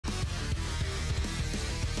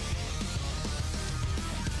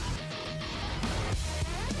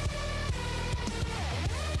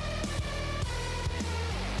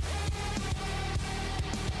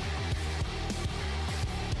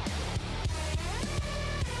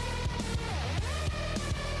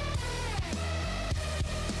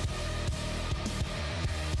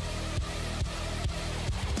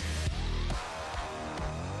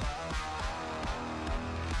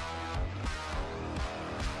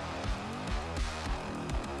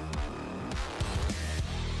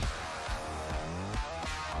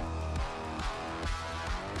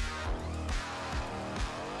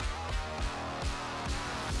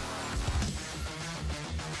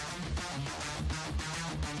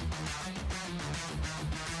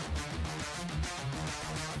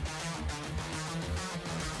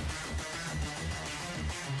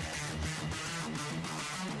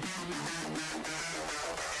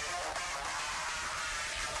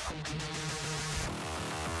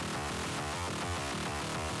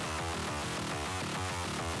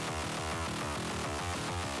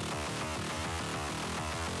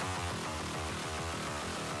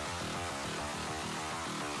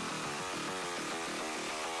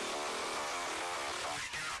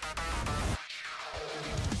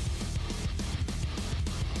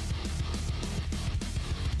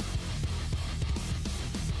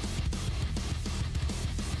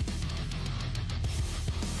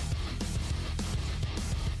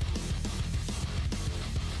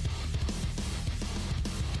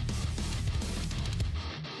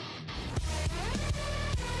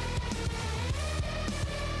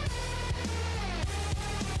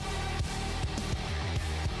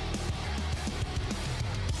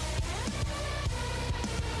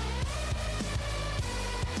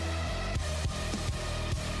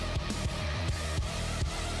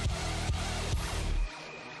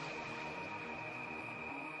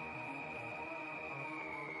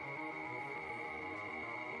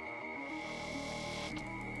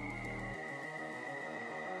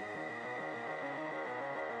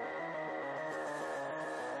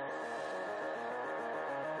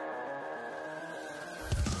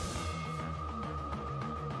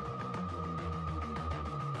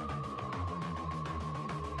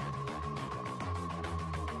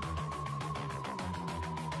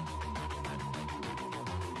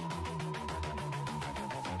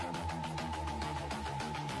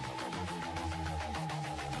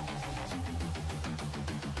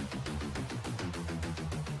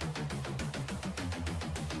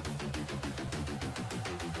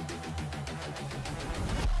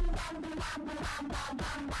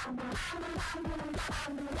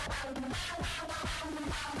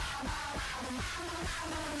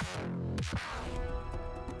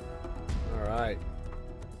All right.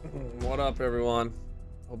 What up, everyone?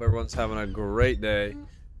 Hope everyone's having a great day.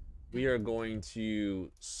 We are going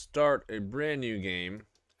to start a brand new game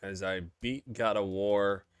as I beat God of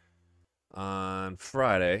War on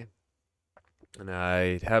Friday. And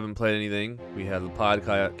I haven't played anything. We had the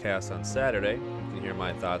podcast on Saturday. You can hear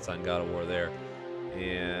my thoughts on God of War there.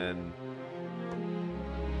 And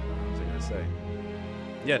what was I gonna say?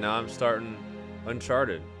 Yeah, now I'm starting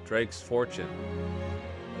Uncharted, Drake's Fortune.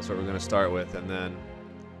 That's what we're gonna start with, and then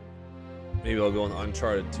maybe I'll go into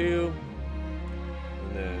Uncharted 2,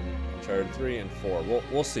 and then Uncharted 3 and 4.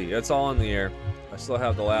 We'll see. It's all in the air. I still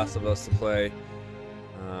have The Last of Us to play.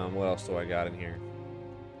 What else do I got in here?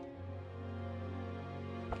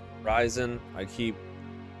 Ryzen, I keep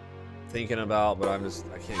thinking about, but I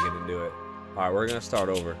can't get into it. Alright, we're gonna start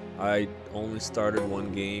over. I only started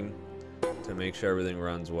one game to make sure everything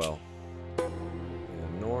runs well.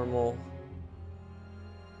 And normal.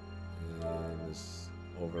 And just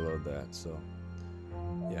overload that, so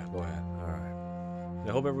yeah, go ahead. Alright.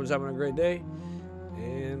 I hope everyone's having a great day.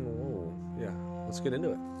 And yeah, let's get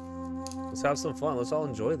into it. Let's have some fun. Let's all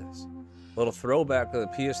enjoy this. A little throwback to the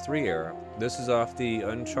PS3 era. This is off the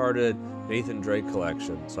Uncharted Nathan Drake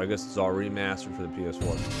collection, so I guess it's all remastered for the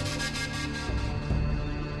PS4.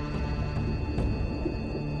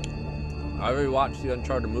 I already watched the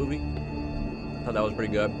Uncharted movie. Thought that was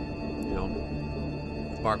pretty good. You know,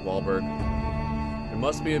 Mark Wahlberg. It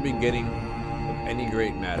must be a beginning of any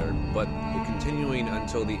great matter, but continuing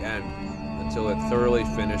until the end, until it thoroughly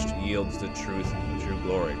finished yields the truth and true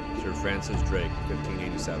glory. Sir Francis Drake,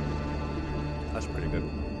 1587. That's pretty good.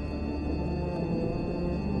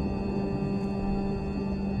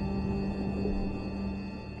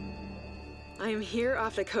 I am here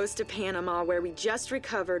off the coast of Panama, where we just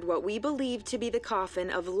recovered what we believe to be the coffin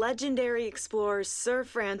of legendary explorer Sir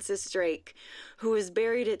Francis Drake, who was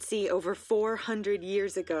buried at sea over 400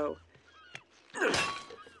 years ago.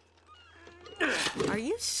 Are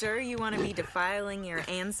you sure you want to be defiling your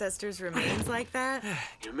ancestors' remains like that?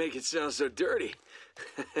 You make it sound so dirty.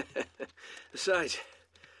 Besides,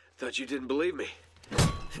 thought you didn't believe me.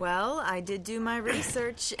 Well, I did do my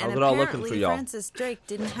research, and all looking for apparently y'all. Francis Drake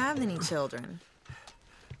didn't have any children.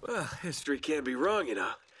 Well, history can't be wrong, you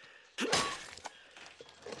know.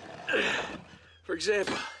 For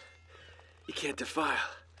example, you can't defile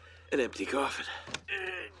an empty coffin.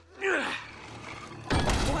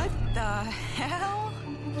 What the hell?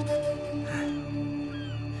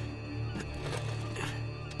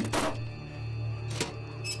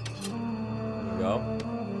 Go.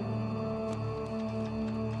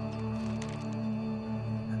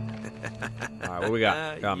 Alright, what we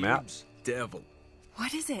got? Got maps? Devil.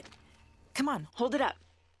 What is it? Come on, hold it up.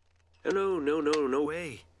 No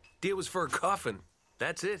way. Deal was for a coffin.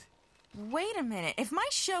 That's it. Wait a minute. If my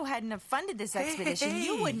show hadn't have funded this expedition,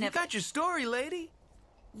 you wouldn't have... You got your story, lady.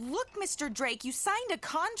 Look, Mr. Drake, you signed a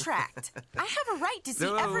contract. I have a right to see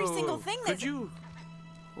every single thing that's... Could you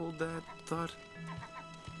hold that thought?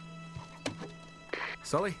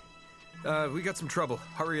 Sully, we got some trouble.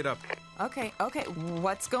 Hurry it up. Okay,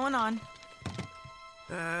 what's going on?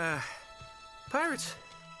 Pirates.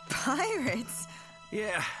 Pirates?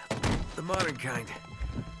 Yeah, the modern kind.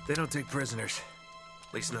 They don't take prisoners.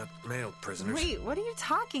 At least not male prisoners. Wait, what are you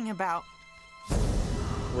talking about?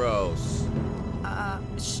 Gross.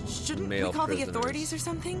 Shouldn't Male we call prisoners. the authorities or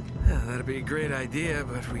something? Yeah, that'd be a great idea,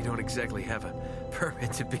 but we don't exactly have a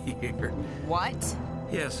permit to be here. What?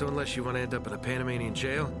 Yeah, so unless you want to end up in a Panamanian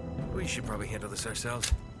jail, we should probably handle this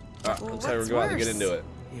ourselves. Looks like we're about to get into it.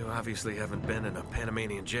 You obviously haven't been in a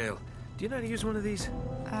Panamanian jail. Do you know how to use one of these?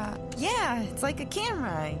 Yeah, it's like a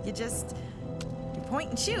camera. You point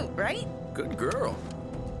and shoot, right? Good girl.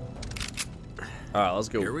 All right, let's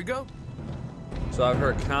go. Here we go. So I've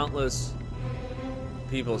heard countless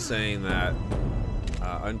people saying that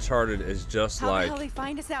Uncharted is just How like the hell they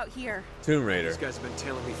find us out here? Tomb Raider. These guys have been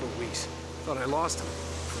tailing me for weeks. Thought I lost them.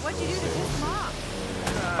 What'd you do to piss them off?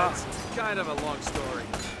 It's kind of a long story.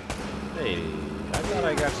 Hey, I thought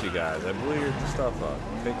I got you guys. I blew your stuff up.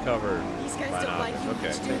 Take cover. These guys by don't now. like you Okay,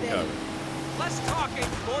 much, do take they? cover. Less talking,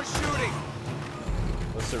 more shooting.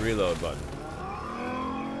 What's the reload button?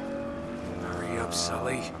 Hurry up,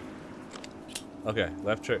 Sully. Okay,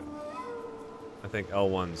 left trick. I think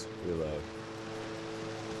L1's reload.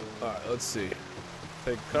 Alright, let's see.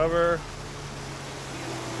 Take cover.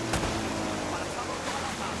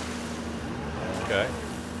 Okay.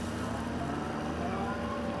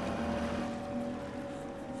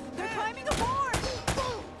 They're climbing aboard!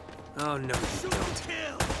 Oh, no, you don't.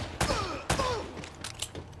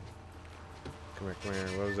 Come here.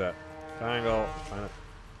 What was that? Triangle. Find it.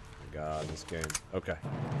 Oh my God, this game. Okay.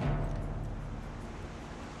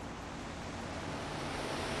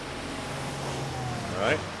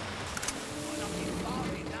 Alright.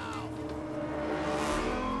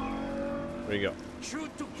 There you go.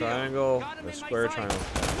 Triangle, or square triangle.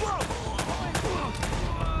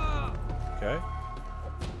 Okay.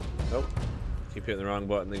 Nope. Keep hitting the wrong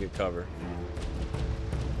button, they get cover.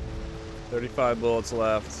 35 bullets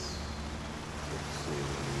left. Let's see.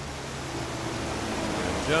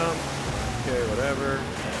 And jump. Okay, whatever.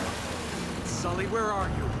 Sully, where are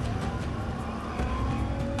you?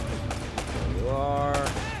 There you are.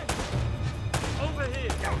 Over here.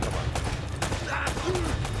 Come on. Alright.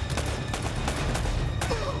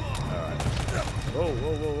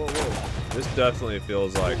 Whoa. This definitely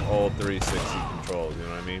feels like old 360 controls, you know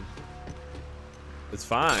what I mean? It's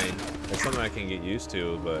fine. It's something I can get used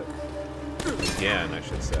to, but again, I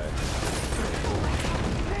should say.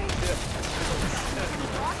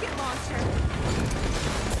 Rocket launcher!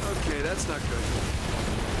 Okay, that's not good.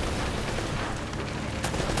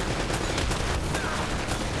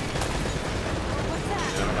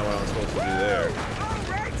 I don't know what I'm supposed to do there.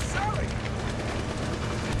 Alright, Sully!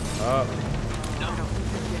 Oh.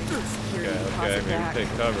 Okay, maybe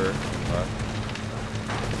take cover. But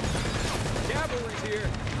Cavalry's here.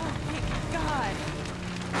 Oh, thank God!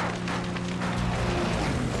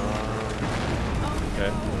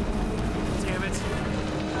 okay. Damn it.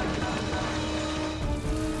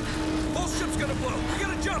 Whole ship's gonna blow. We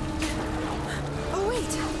gotta jump. Oh,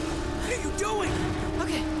 wait. What are you doing?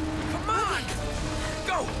 Okay. Come on.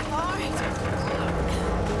 Go. All right.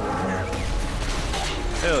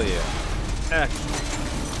 Hell yeah. Action.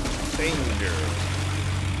 Danger.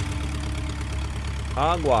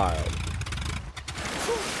 Hog wild.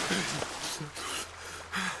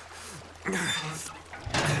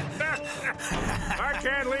 I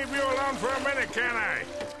can't leave you alone for a minute, can I?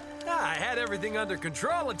 I had everything under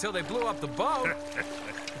control until they blew up the boat.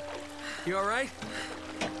 You all right?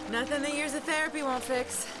 Nothing that years of therapy won't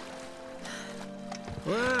fix.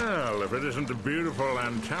 Well, if it isn't the beautiful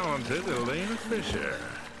and talented Elena Fisher.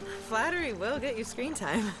 Flattery will get you screen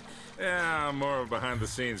time. Yeah, I'm more of a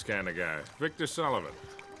behind-the-scenes kind of guy. Victor Sullivan.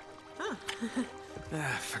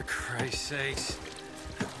 For Christ's sakes.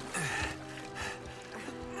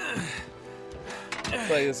 I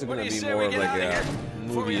feel like this is What going do to you be say more we of get like out of a here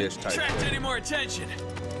before we movie-ish type attract thing. any more attention?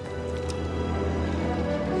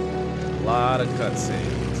 A lot of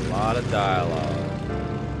cutscenes, a lot of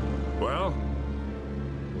dialogue. Well?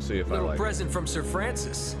 We'll see if I Little like it. present from Sir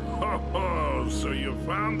Francis. Oh, so you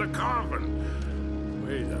found the coffin.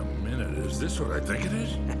 Wait a minute, is this what I think it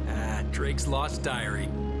is? Drake's lost diary.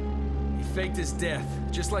 He faked his death,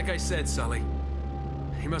 just like I said, Sully.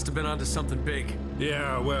 He must have been onto something big.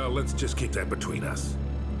 Yeah, well, let's just keep that between us.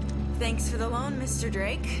 Thanks for the loan, Mr.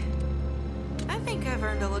 Drake. I think I've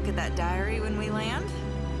earned a look at that diary when we land.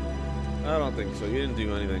 I don't think so. You didn't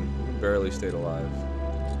do anything. You barely stayed alive.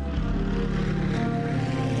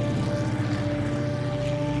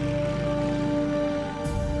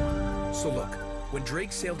 So look, when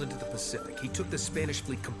Drake sailed into the Pacific, he took the Spanish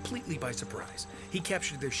fleet completely by surprise. He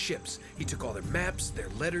captured their ships, he took all their maps, their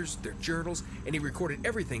letters, their journals, and he recorded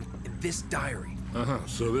everything in this diary.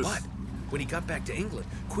 So this... But when he got back to England,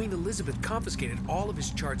 Queen Elizabeth confiscated all of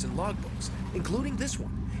his charts and logbooks, including this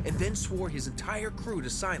one, and then swore his entire crew to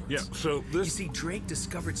silence. Yeah, so this... You see, Drake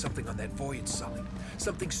discovered something on that voyage, Sully.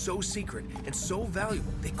 Something so secret and so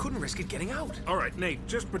valuable, they couldn't risk it getting out. All right, Nate,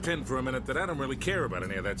 just pretend for a minute that I don't really care about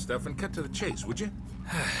any of that stuff and cut to the chase, would you?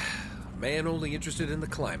 Man only interested in the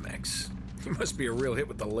climax. He must be a real hit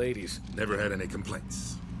with the ladies. Never had any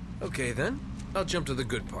complaints. Okay, then. I'll jump to the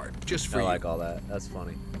good part, just for I you. like all that. That's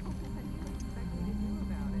funny.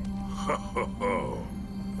 Ho, ho, ho.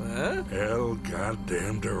 Huh? El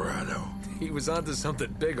goddamn Dorado. He was onto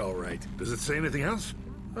something big, all right. Does it say anything else?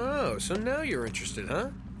 Oh, so now you're interested, huh?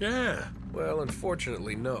 Yeah. Well,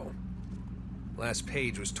 unfortunately, no. Last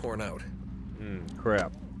page was torn out.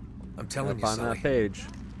 Crap. I'm telling you, On Sully. that page.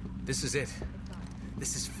 This is it.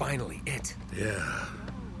 This is finally it. Yeah.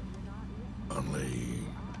 Only...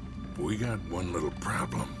 we got one little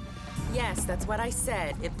problem. Yes, that's what I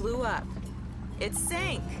said. It blew up. It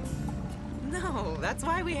sank. No, that's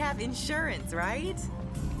why we have insurance, right?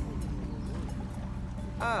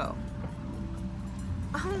 Oh.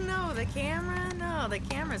 Oh no, the camera? No, the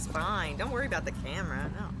camera's fine. Don't worry about the camera.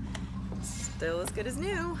 No. Still as good as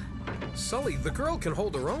new. Sully, the girl can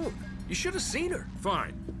hold her own. You should have seen her.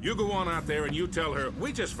 Fine. You go on out there and you tell her,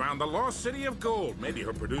 we just found the lost city of gold. Maybe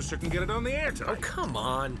her producer can get it on the air tonight. Oh, come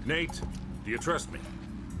on. Nate, do you trust me?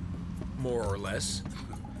 More or less.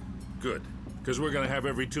 Good. Because we're gonna have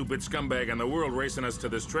every two-bit scumbag in the world racing us to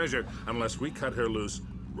this treasure unless we cut her loose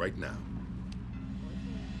right now.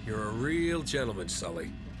 You're a real gentleman,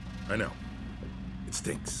 Sully. I know. It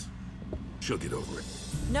stinks. She'll get over it.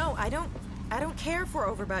 No, I don't care for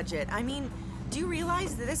over budget. I mean, do you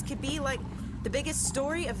realize that this could be like the biggest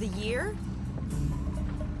story of the year?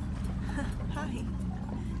 Hi.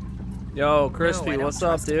 Yo, No, Christy, I don't what's up,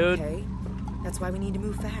 trust him, dude? okay? That's why we need to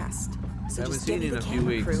move fast. So Haven't just seen give me you in the a few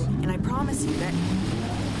camera weeks. crew, and I promise you that.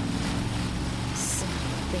 Son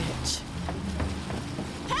of a bitch.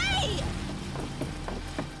 Hey!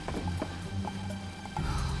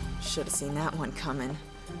 Should have seen that one coming.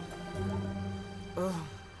 Ugh.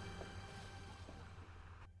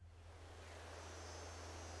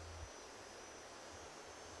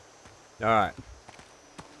 All right.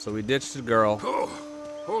 So we ditched the girl, Oh,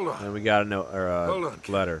 hold on. and we got a note or Hold a on,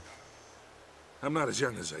 kid. letter. I'm not as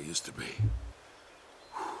young as I used to be.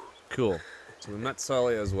 Cool. So we met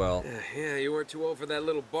Sully as well. Yeah, you weren't too old for that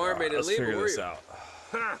little barmaid Let's figure this out.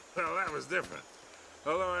 Ha! Well, that was different.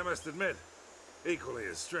 Although I must admit, equally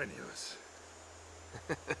as strenuous.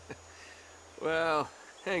 Well,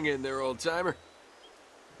 hang in there, old-timer.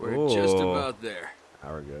 We're just Ooh. about there.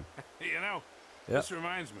 Now we're good. You know, Yep. this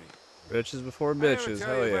reminds me. Bitches before Did I ever bitches. tell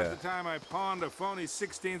Hell you yeah. about the time I pawned a phony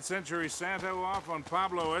 16th century Santo off on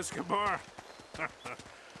Pablo Escobar?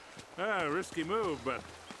 Risky move, but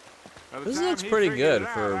by the This time looks he pretty figured good it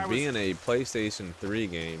out, for I was... being a PlayStation 3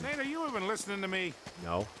 game. Nate, are you even listening to me?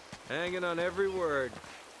 No. Hanging on every word.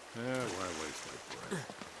 Why waste my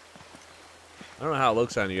breath? I don't know how it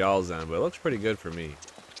looks on y'all's end, but it looks pretty good for me.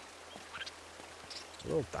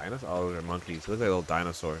 Little dinosaurs? Oh, they're monkeys. They look like little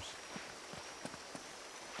dinosaurs.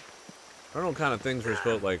 I don't know what kind of things we're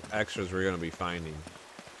supposed, like, extras we're going to be finding.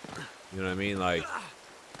 You know what I mean? Like,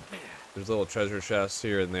 there's little treasure chests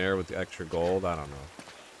here and there with the extra gold. I don't know.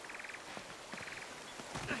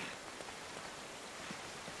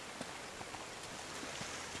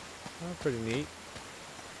 Oh, pretty neat.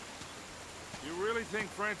 You really think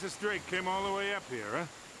Francis Drake came all the way up here, huh?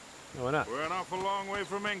 No, why not? We're an awful long way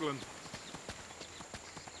from England.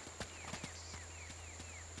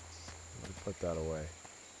 Let me put that away.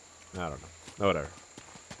 I don't know. No, whatever.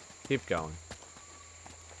 Keep going.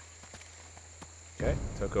 Okay,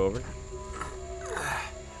 took over.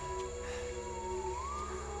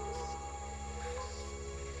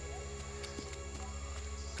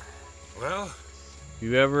 Well, If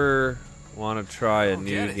you ever want to try a Don't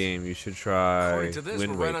new get it. game, you should try According to this,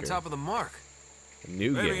 Wind we're right on Waker. top of the mark. A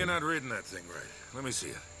new maybe game. you're not reading that thing right. Let me see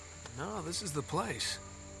it. No, this is the place.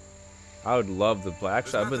 I would love to play.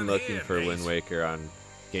 Actually, I've been nothing looking here, for Nate. Wind Waker on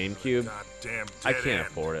GameCube. Goddamn I dead can't end.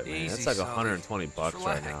 afford it, man. Easy, It's like Sully. 120 Just bucks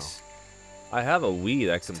right now. relax. I have a Wii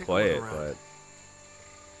that can take a play it, look around.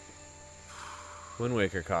 but Wind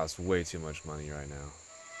Waker costs way too much money right now.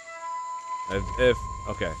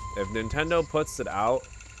 If Nintendo puts it out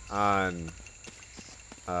on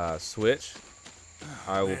Switch,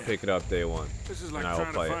 I will pick it up day one. This is and like I will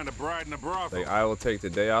trying to play find a bride in a brothel. Like, I will take the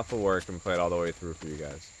day off of work and play it all the way through for you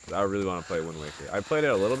guys. I really want to play Wind Waker. I played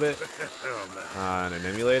it a little bit on an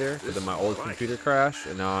emulator, but then my old computer crashed,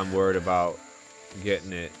 and now I'm worried about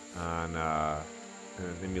getting it on an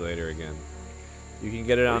emulator again. You can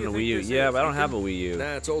get it on the Wii U. Yeah, but I don't have a Wii U.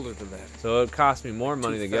 Nah, it's older than that. So it cost me more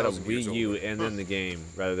money to get a 2,000 years Wii U older. and then the game,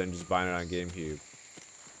 rather than just buying it on GameCube.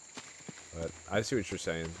 But I see what you're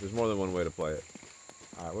saying. There's more than one way to play it.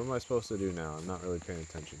 Alright, what am I supposed to do now? I'm not really paying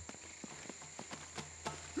attention.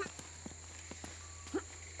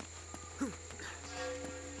 Can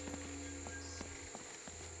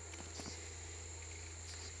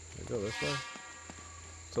I go this way?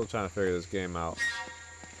 Still trying to figure this game out.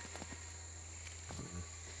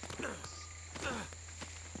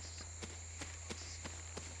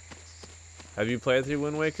 Have you played through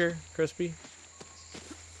Wind Waker, Crispy?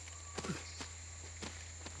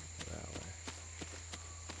 That way.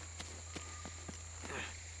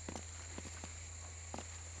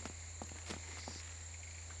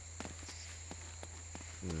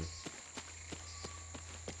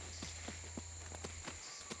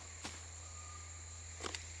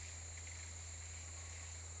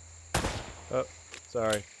 Oh,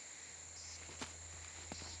 sorry.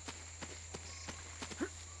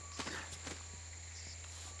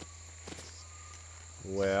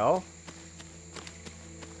 Well,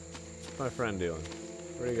 what's my friend doing?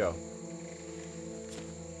 Where'd he go?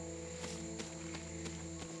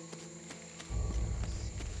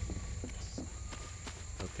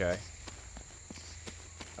 Okay.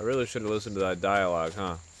 I really should have listened to that dialogue,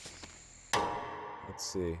 huh? Let's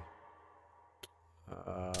see.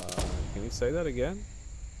 Can you say that again?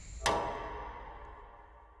 I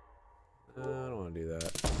don't want to do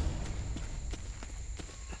that.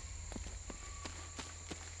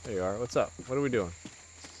 There you are. What's up? What are we doing?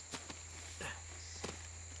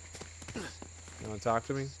 You want to talk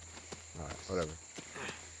to me? Alright, whatever.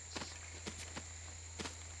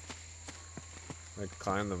 Like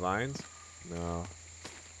climb the vines? No.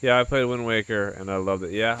 Yeah, I played Wind Waker and I loved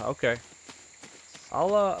it. Yeah, okay. I'm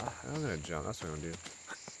gonna jump. That's what I'm gonna do.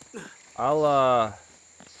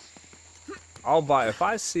 I'll buy it. If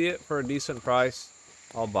I see it for a decent price,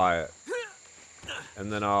 I'll buy it.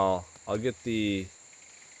 And then I'll get the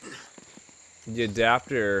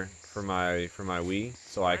adapter for my Wii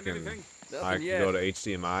so I can go to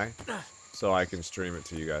HDMI so I can stream it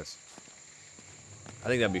to you guys. I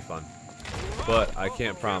think that'd be fun. But I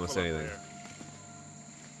can't promise anything.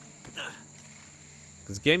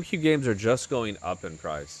 Because GameCube games are just going up in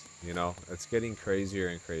price, you know? It's getting crazier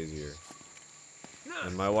and crazier.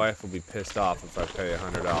 And my wife will be pissed off if I pay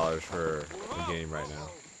 $100 for a game right now.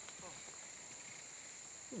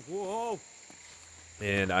 Whoa!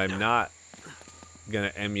 And I'm not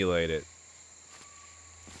gonna emulate it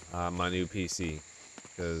on my new PC.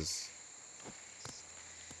 Because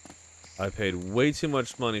I paid way too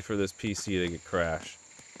much money for this PC to get crashed.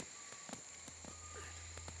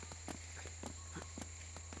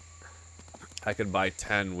 I could buy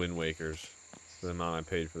 10 Wind Wakers for the amount I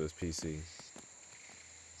paid for this PC.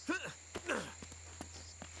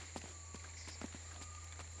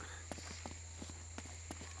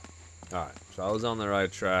 Alright, so I was on the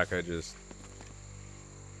right track, I just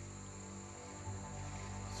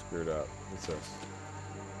screwed up. What's this?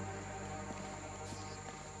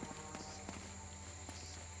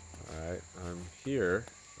 Alright, I'm here.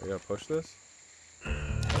 I gotta push this?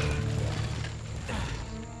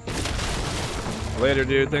 Later,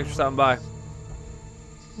 dude. Thanks for stopping by.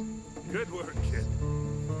 Good work, kid.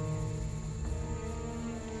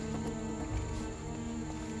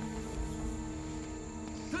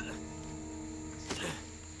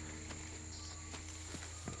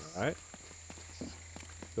 Alright.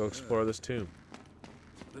 Go explore this tomb.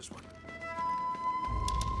 This one.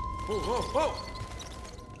 Whoa, whoa, whoa!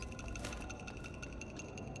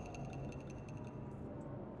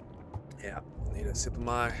 Yeah, need a sip of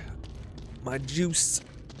my juice.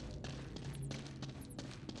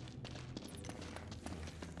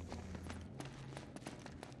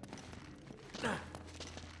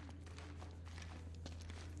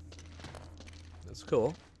 That's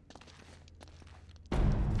cool.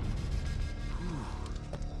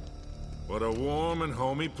 What a warm and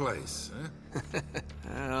homey place, huh?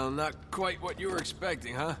 Well, not quite what you were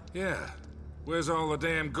expecting, huh? Yeah. Where's all the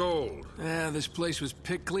damn gold? Yeah, this place was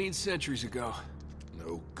picked clean centuries ago.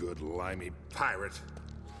 No good limey pirate.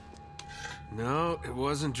 No, it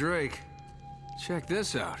wasn't Drake. Check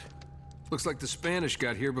this out. Looks like the Spanish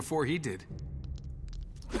got here before he did.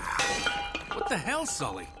 What the hell,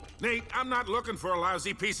 Sully? Nate, I'm not looking for a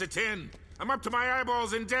lousy piece of tin. I'm up to my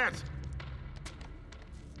eyeballs in debt.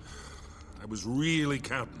 I was really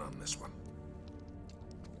counting on this one.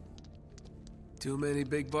 Too many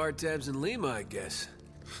big bar tabs in Lima, I guess.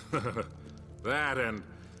 That and,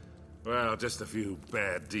 well, just a few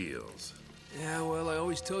bad deals. Yeah, well, I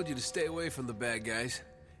always told you to stay away from the bad guys.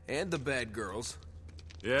 And the bad girls.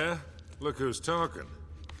 Yeah? Look who's talking.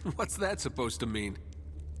 What's that supposed to mean?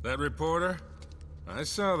 That reporter? I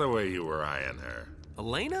saw the way you were eyeing her.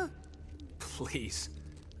 Elena? Please.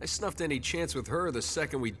 I snuffed any chance with her the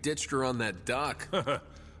second we ditched her on that dock.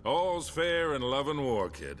 All's fair in love and war,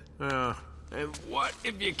 kid. And what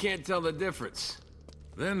if you can't tell the difference?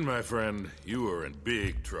 Then, my friend, you are in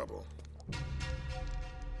big trouble.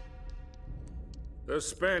 Those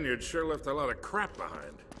Spaniards sure left a lot of crap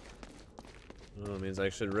behind. Well, that means I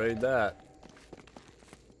should raid that.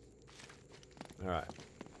 Alright.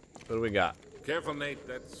 What do we got? Careful, Nate.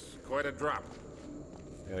 That's quite a drop.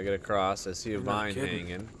 Gotta get across. I see a You're vine not kidding.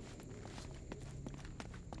 hanging.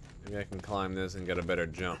 Maybe I can climb this and get a better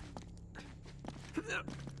jump.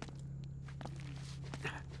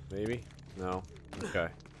 Maybe? No? Okay.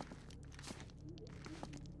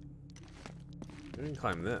 Maybe we can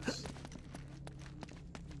climb this.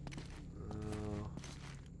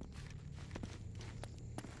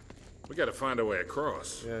 We gotta find a way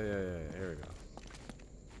across. Yeah. Here we go.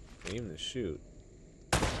 Aim to shoot.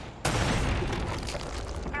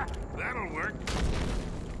 That'll work.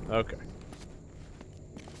 Okay.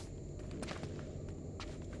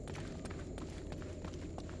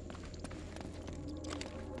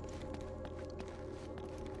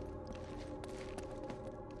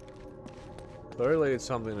 Clearly it's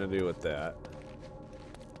something to do with that.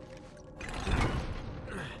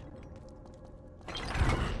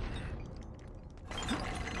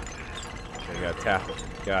 Okay, gotta tap it.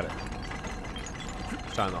 Got it.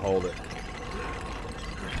 Trying to hold it.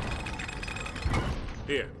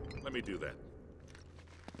 Here, let me do that.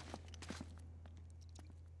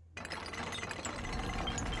 I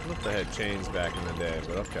don't know if they had chains back in the day,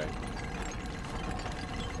 but okay.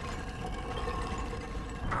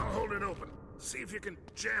 I'll hold it open. See if you can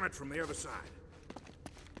jam it from the other side.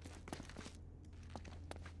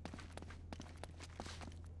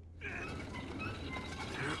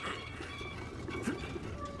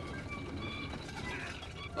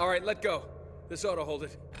 All right, let go. This ought to hold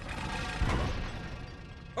it.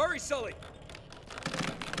 Hurry, Sully!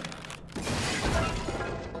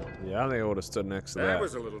 Yeah, I think I would have stood next to That that.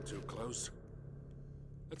 was a little too close.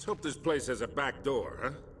 Let's hope this place has a back door,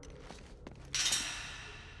 huh?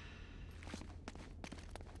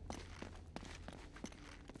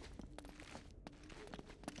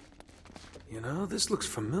 You know, this looks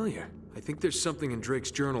familiar. I think there's something in Drake's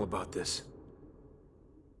journal about this.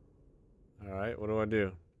 Alright, what do I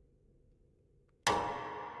do?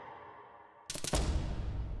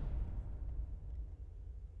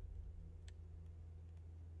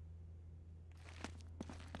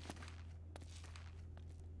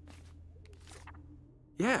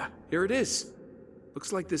 Yeah, here it is.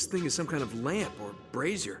 Looks like this thing is some kind of lamp or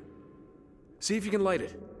brazier. See if you can light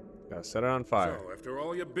it. Gotta set it on fire. So, after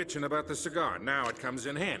all your bitching about the cigar, now it comes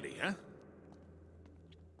in handy, huh?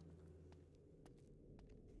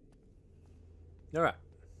 Alright.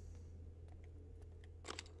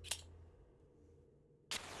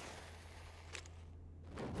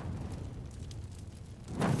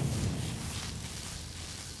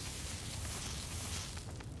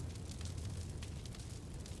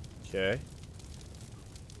 Okay.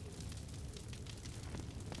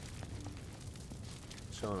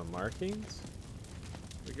 Showing the markings?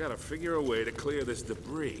 We gotta figure a way to clear this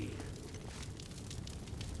debris.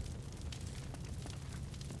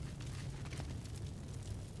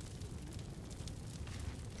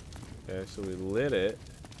 Okay, so we lit it.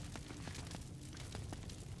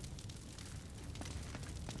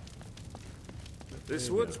 This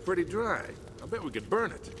There you wood's go. pretty dry. I bet we could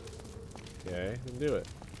burn it. Okay, we can do it.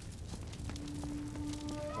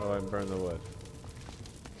 Oh, I burned the wood.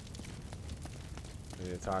 I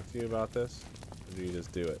need to talk to you about this? Or do you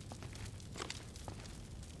just do it?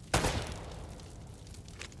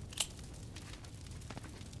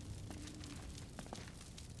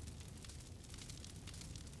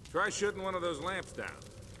 Try shooting one of those lamps down.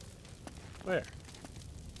 Where?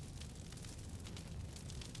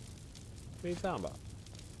 What are you talking about?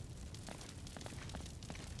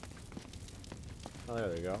 Oh, there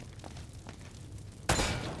we go.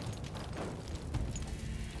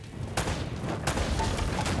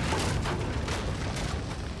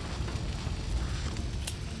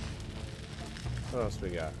 What else we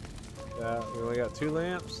got? We only got 2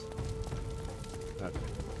 lamps? Okay.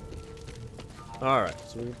 Alright,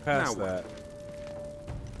 so we passed Now that.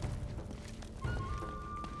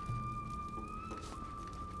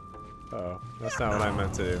 Uh-oh, that's not what I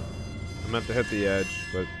meant to do. I meant to hit the edge,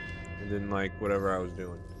 but it didn't like whatever I was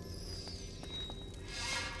doing.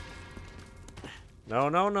 No,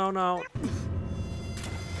 no, no, no.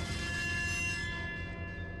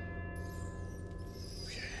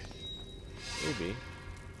 Okay. Maybe.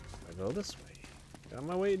 I go this way. Get on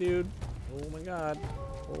my way, dude. Oh my god.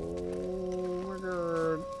 Oh my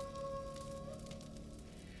god.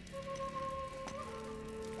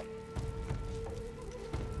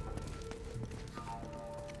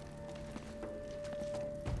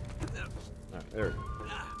 There we go.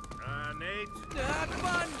 Nate? Come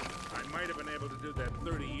on! I might have been able to do that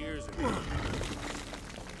 30 years ago.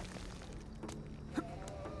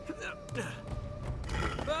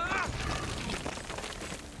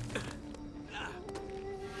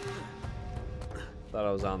 Thought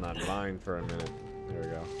I was on that vine for a minute. There we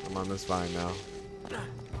go. I'm on this vine now.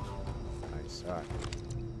 Nice. Alright.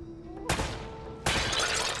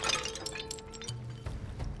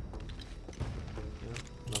 Yeah,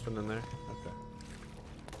 nothing in there? Okay.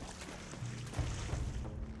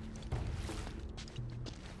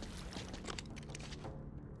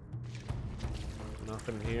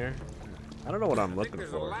 Nothing here. I don't know what I'm looking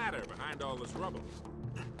there's for. a ladder behind all this rubble.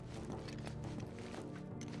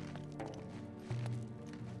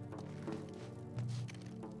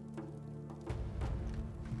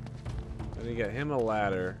 I need to get him a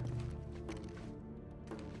ladder.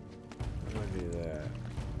 How do I do that?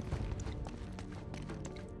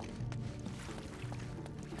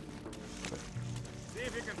 See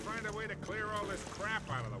if you can find a way to clear all this crap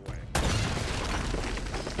out of the way.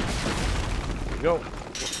 Go.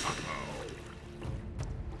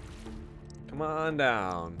 Come on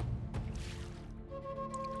down.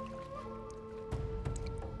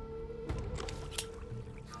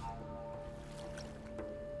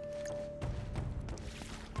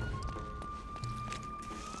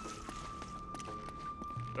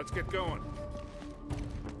 Let's get going.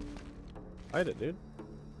 Hide it, dude.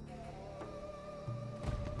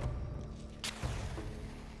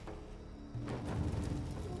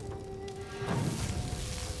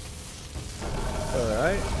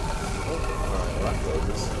 Alright. Oh, alright, well, that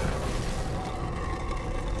closes.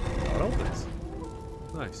 Oh, it opens.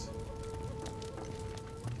 Nice.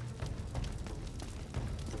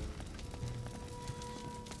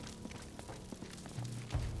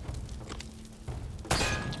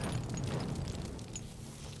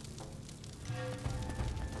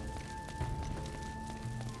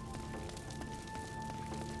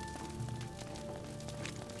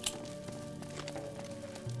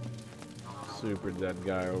 Super dead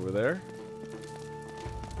guy over there.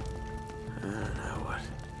 Now what?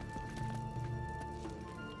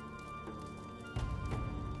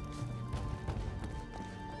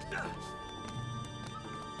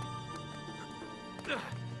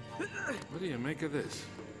 What do you make of this?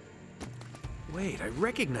 Wait, I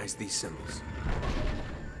recognize these symbols.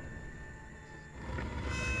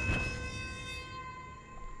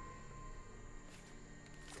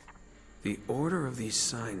 The order of these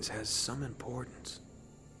signs has some importance.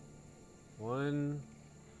 1,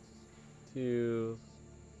 2,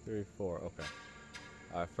 3, 4. Okay.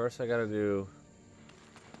 First I gotta do.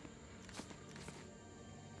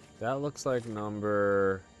 That looks like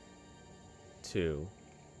number 2.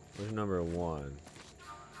 Where's number 1?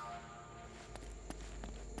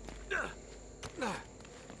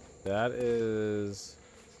 That is.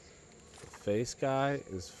 The face guy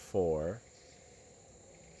is 4.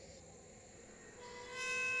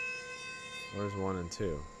 Where's 1 and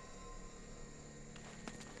 2?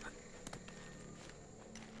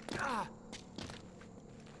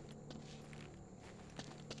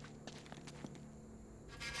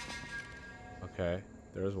 Okay,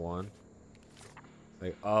 there's 1.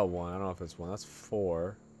 Like, oh, 1. I don't know if it's 1. That's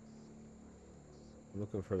 4. I'm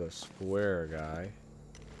looking for the square guy.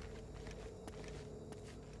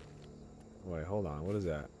 Wait, hold on. What is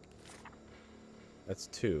that? That's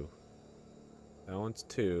 2. That one's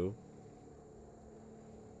 2.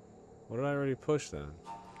 What did I already push then?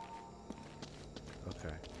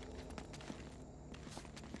 Okay.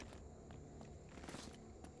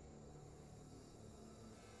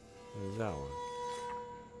 Where's that one?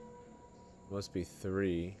 Must be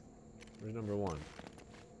 3. Where's number 1?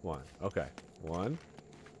 1. Okay. 1.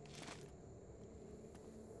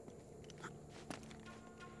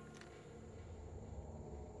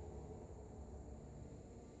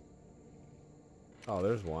 Oh,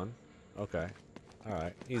 there's 1. Okay.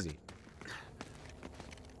 Alright. Easy.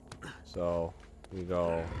 So, we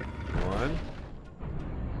go 1.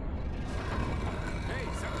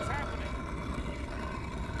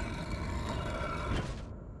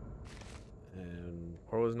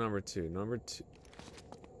 Where was number 2? Number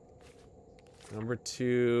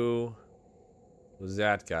 2 was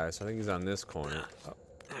that guy, so I think he's on this corner. Oh.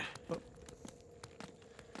 Oh.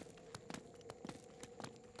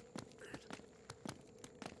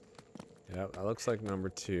 Yep, that looks like number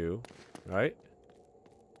 2, right?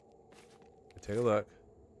 Take a look.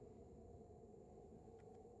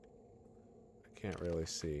 I can't really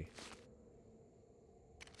see.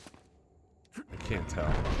 I can't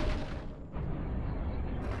tell.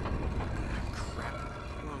 Crap.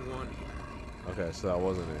 Wrong one. Okay, so that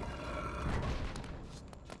wasn't it.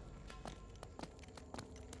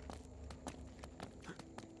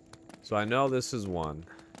 So I know this is 1.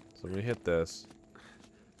 So let me hit this.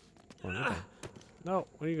 Oh, no,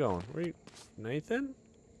 where are you going? Where are you, Nathan?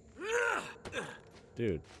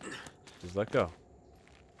 Dude, just let go.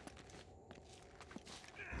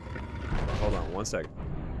 Hold on, 1 second.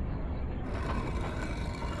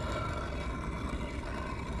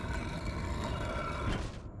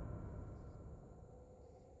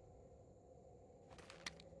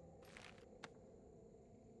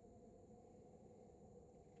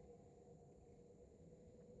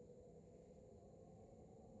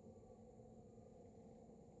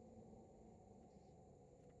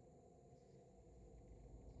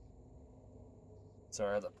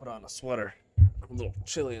 Sorry, I had to put on a sweater. I'm a little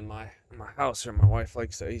chilly in my house here. My wife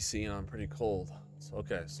likes the AC and I'm pretty cold. So,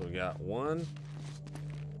 okay, so we got 1.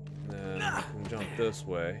 Then we can jump this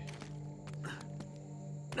way.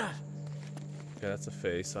 Okay, that's a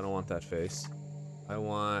face. I don't want that face. I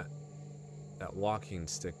want that walking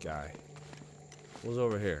stick guy. Who's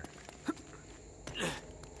over here? Is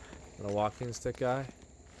that a walking stick guy?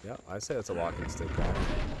 Yep, I say it's a walking stick guy.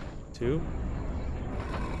 2.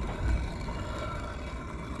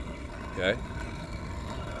 Okay.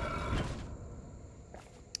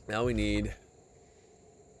 Now we need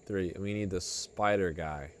 3. We need the spider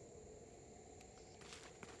guy.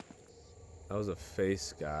 That was a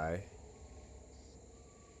face guy.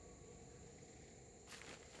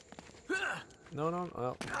 No.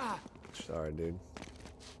 Oh. Sorry, dude.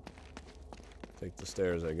 Take the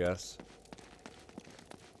stairs, I guess.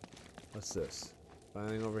 What's this?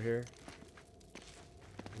 Anything over here?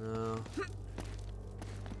 No.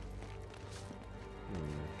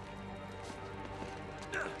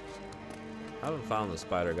 I haven't found the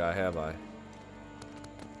spider guy, have I?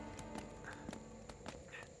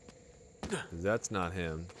 'Cause that's not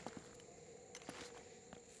him.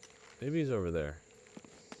 Maybe he's over there.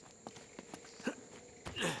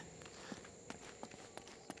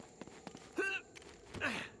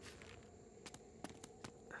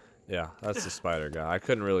 Yeah, that's the spider guy. I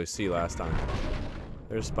couldn't really see last time.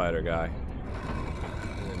 There's spider guy.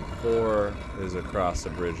 And then 4 is across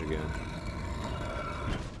the bridge again.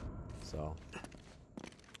 So.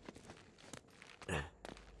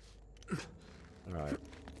 Alright.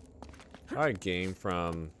 Alright, game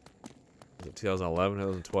from, was it 2011,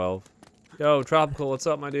 2012? Yo, Tropical, what's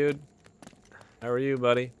up, my dude? How are you,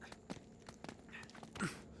 buddy?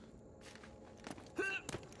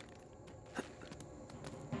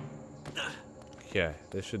 Okay,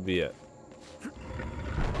 this should be it.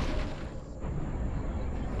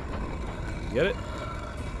 Get it?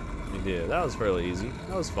 You did. That was fairly easy.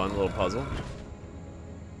 That was fun, little puzzle.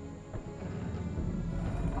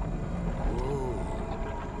 Whoa.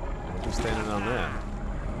 Who's standing on that?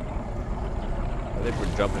 I think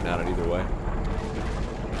we're jumping at it either way.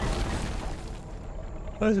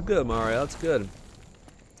 That's good, Mario. That's good.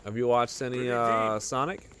 Have you watched any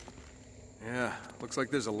Sonic? Yeah, looks like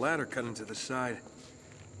there's a ladder cut into the side.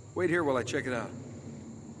 Wait here while I check it out.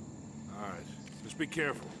 All right, just be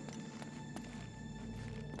careful.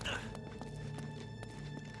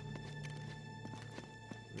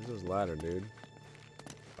 There's this ladder, dude.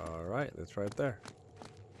 Alright, that's right there.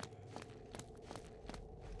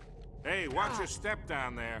 Hey, watch your step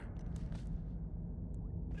down there.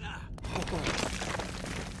 Come on.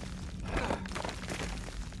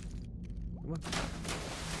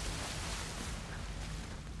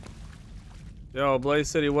 Yo, Blaze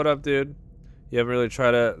City, what up, dude? You haven't really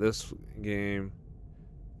tried out this game.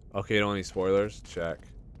 Okay, you don't need spoilers? Check.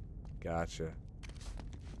 Gotcha.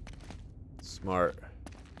 Smart.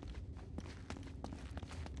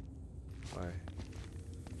 Why?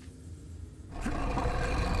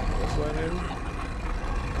 This way, maybe?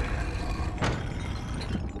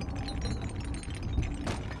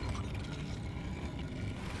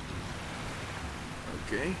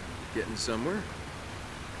 Okay, getting somewhere.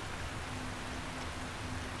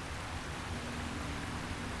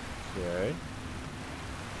 Okay.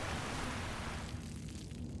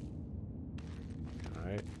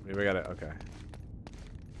 Alright, maybe I got it. Okay.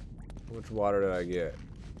 How much water did I get?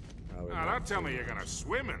 Probably Now, not. don't tell me you're gonna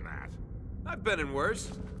swim in that. I've been in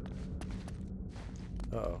worse.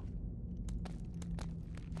 Uh-oh.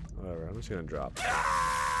 Whatever, I'm just gonna drop.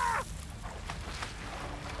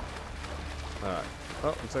 Alright. Oh,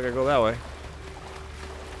 looks like I go that way.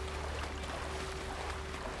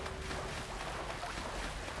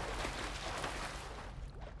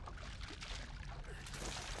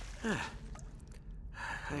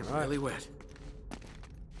 I'm really wet.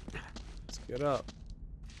 Let's get up.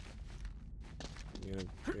 You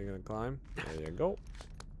gonna climb? There you go.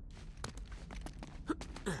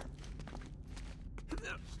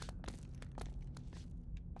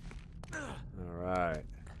 Alright.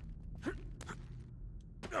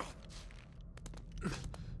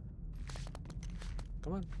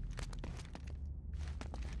 Come on.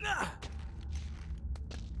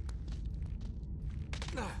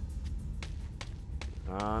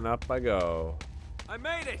 On up I go. I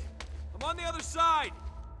made it! I'm on the other side!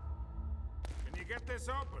 Can you get this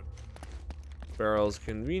open? Barrels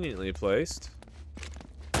conveniently placed.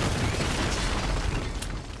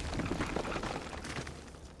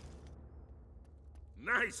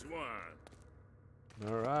 Nice one.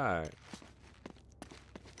 Alright.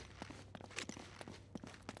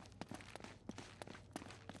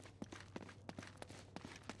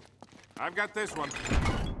 I've got this one.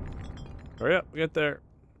 Hurry up, get there.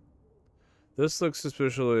 This looks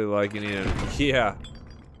suspiciously like Indiana. Yeah.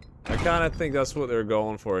 I kind of think that's what they're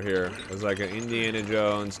going for here. It's like an Indiana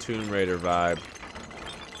Jones, Tomb Raider vibe.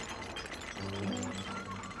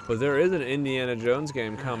 But there is an Indiana Jones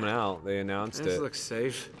game coming out. They announced This it. looks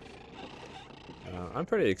safe. I'm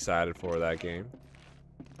pretty excited for that game.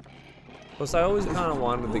 Plus, I always kind of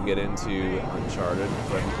wanted to get into Uncharted,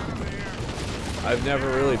 but I've never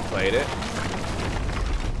really played it.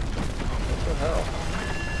 What the hell?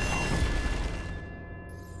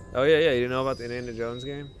 Oh yeah, you didn't know about the Indiana Jones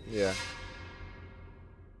game? Yeah.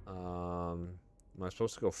 Am I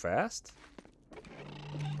supposed to go fast?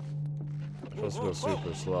 I'm supposed to go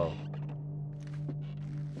super slow.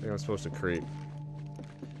 I think I'm supposed to creep.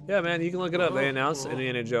 Yeah, man, you can look it up. They announced the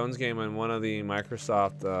Indiana Jones game in one of the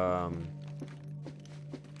Microsoft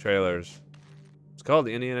trailers. It's called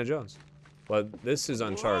Indiana Jones. But this is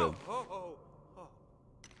Uncharted.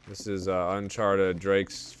 This is Uncharted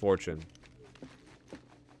Drake's Fortune.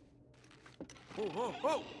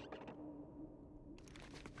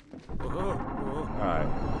 Alright.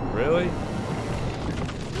 Really?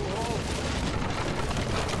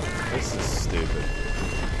 This is stupid.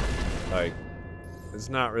 Like, it's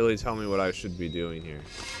not really telling me what I should be doing here.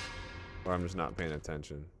 Or I'm just not paying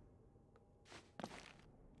attention.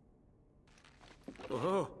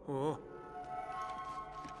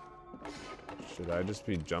 Should I just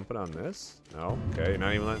be jumping on this? No? Okay, you're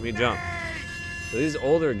not even letting me jump. So these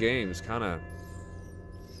older games kind of...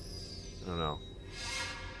 I don't know.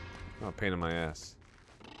 Not a pain in my ass.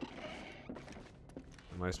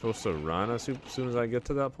 Am I supposed to run as soon as I get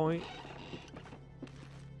to that point?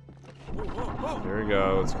 Here we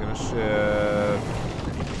go. It's gonna shift.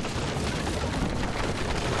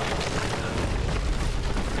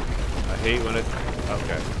 I hate when it...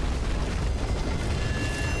 Okay.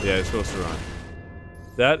 Yeah, it's supposed to run.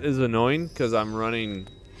 That is annoying because I'm running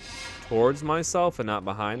towards myself and not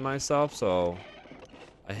behind myself, so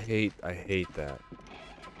I hate that.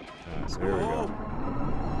 So here we go.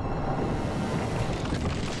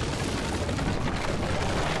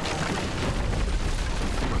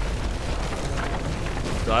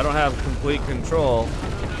 So I don't have complete control.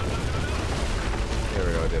 There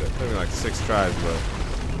we go, I did it. It took me like 6 tries, but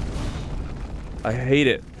I hate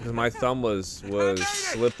it because my thumb was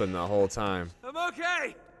slipping the whole time. I'm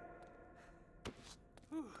okay!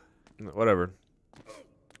 Whatever.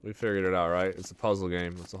 We figured it out, right? It's a puzzle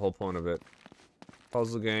game. That's the whole point of it.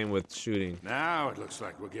 Puzzle game with shooting. Now it looks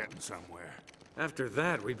like we're getting somewhere. After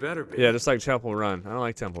that, we better be. Yeah, just like Temple Run. I don't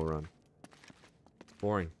like Temple Run. It's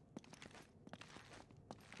boring.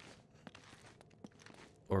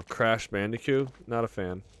 Or Crash Bandicoot. Not a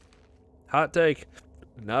fan. Hot take.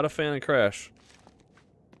 Not a fan of Crash.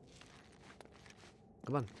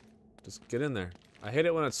 Come on. Just get in there. I hate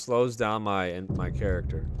it when it slows down my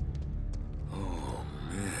character. Oh,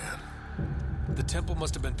 man. The temple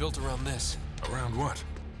must have been built around this. Around what?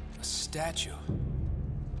 A statue.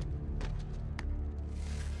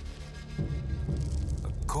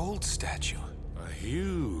 A gold statue. A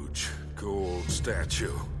huge gold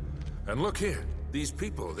statue. And look here. These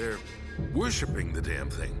people, they're worshipping the damn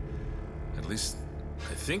thing. At least,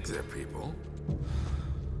 I think they're people.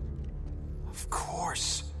 Of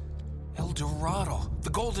course. El Dorado, the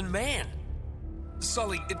Golden Man.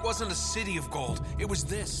 Sully, it wasn't a city of gold. It was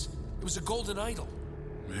this. It was a golden idol.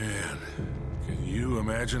 Man, can you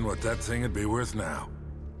imagine what that thing would be worth now?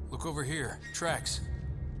 Look over here. Tracks.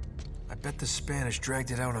 I bet the Spanish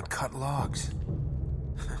dragged it out on cut logs.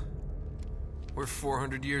 We're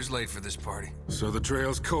 400 years late for this party. So the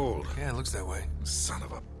trail's cold. Yeah, it looks that way. Son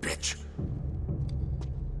of a bitch.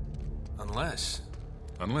 Unless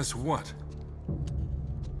Unless what?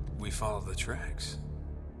 we follow the tracks.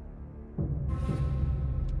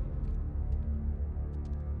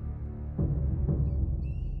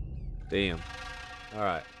 Damn. All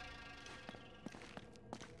right.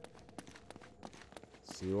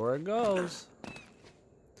 See where it goes.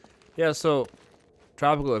 Yeah. So,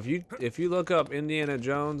 Tropical. If you look up Indiana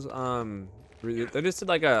Jones, they just did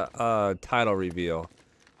like a title reveal.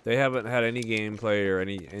 They haven't had any gameplay or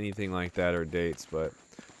anything like that or dates, but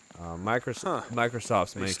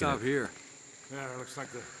Microsoft's making it. Here. Yeah, it looks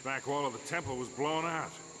like the back wall of the temple was blown out.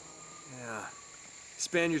 Yeah.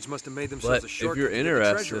 Spaniards must have made themselves But a if shortcut you're to get the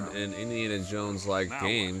treasure interested out. in Indiana Jones like Now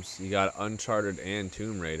games, you got Uncharted and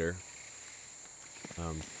Tomb Raider.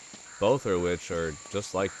 Both of which are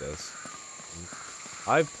just like this.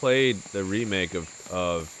 I've played the remake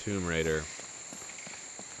of Tomb Raider.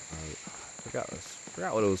 I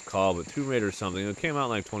forgot what it was called, but Tomb Raider something. It came out in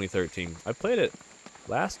like 2013. I played it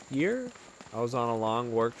last year. I was on a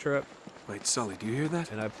long work trip Wait, Sully, do you hear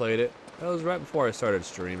that? and I played it. That was right before I started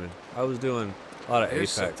streaming. I was doing a lot of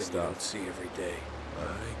There's Apex something you don't stuff. see every day.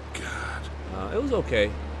 My God. It was okay.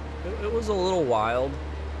 It was a little wild.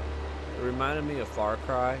 It reminded me of Far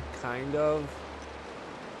Cry, kind of.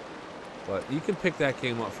 But you can pick that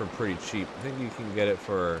game up for pretty cheap. I think you can get it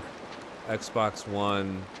for Xbox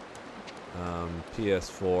One,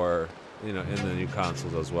 PS4, you know, and the new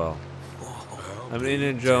consoles as well. I'm an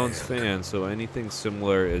Indiana Jones fan, so anything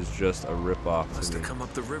similar is just a rip-off Must to have me. come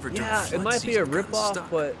up the river during Yeah, flood it might be a season, got rip-off,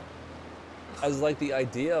 stuck. but as like the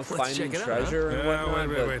idea of Let's finding check it out, treasure and whatnot,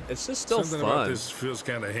 wait, but wait. it's just still Something about fun. this feels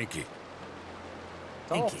kind of hinky.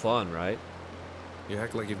 It's all fun, right? You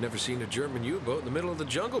act like you've never seen a German U-boat in the middle of the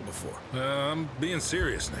jungle before. I'm being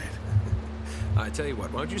serious, Nate. I tell you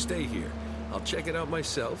what, why don't you stay here? I'll check it out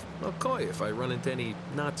myself. I'll call you if I run into any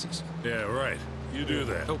Nazis. Yeah, right. You do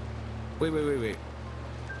that. Oh, wait.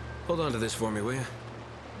 Hold on to this for me, will you?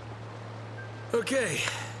 Okay.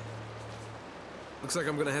 Looks like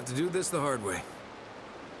I'm gonna have to do this the hard way.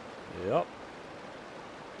 Yep.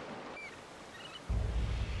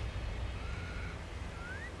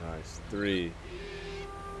 Nice. 3.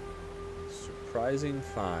 Surprising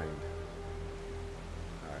find.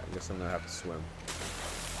 Alright, I guess I'm gonna have to swim.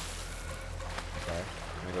 Okay.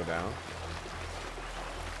 Can I go down?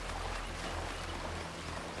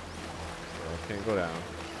 Okay, I can't go down.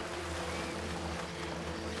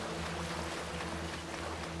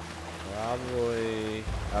 Probably...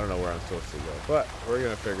 I don't know where I'm supposed to go, but we're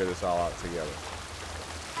gonna figure this all out together.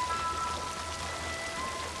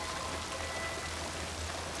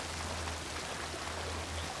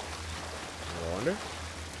 I wonder?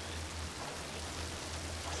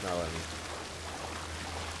 It's not letting me.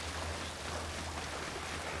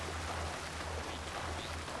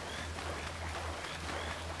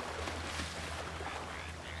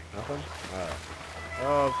 Nothing? Alright.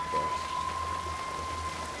 Of course.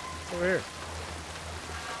 It's over here.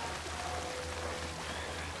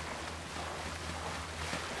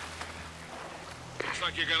 Looks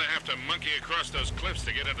like you're gonna have to monkey across those cliffs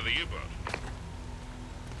to get into the U-boat.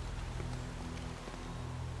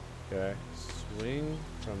 Okay. Swing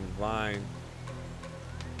from vine.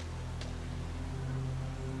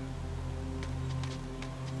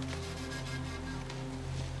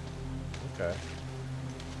 Okay.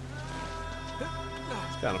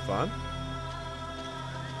 It's kind of fun.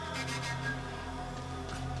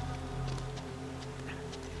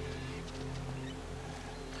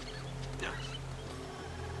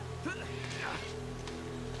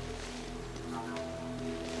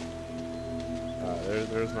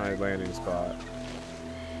 There's my landing spot.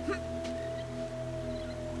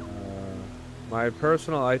 My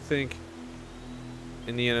personal, I think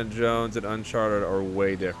Indiana Jones and Uncharted are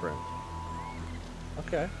way different.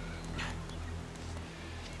 Okay.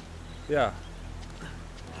 Yeah.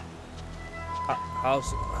 How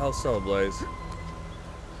so, Blaze?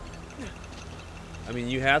 I mean,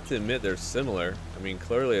 you have to admit they're similar. I mean,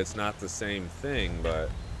 clearly it's not the same thing, but...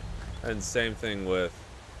 And same thing with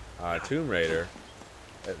Tomb Raider.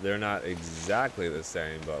 They're not exactly the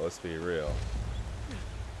same, but let's be real.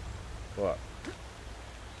 What?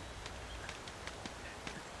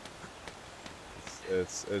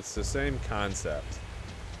 It's the same concept.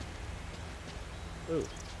 Ooh.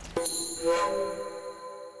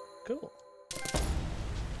 Cool.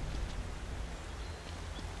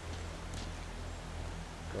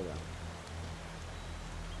 Slow down.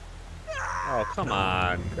 Oh, come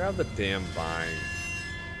on. Grab the damn vine.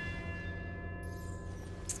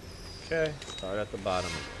 Okay, start at the bottom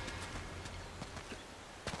again.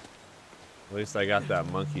 At least I got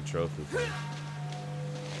that monkey trophy thing.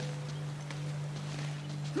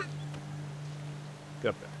 Get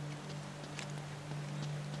up there.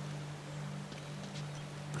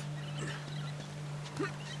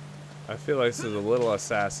 I feel like this is a little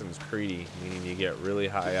Assassin's Creed, meaning you get really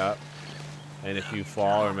high up, and if you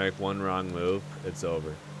fall or make one wrong move, it's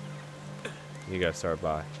over. You gotta start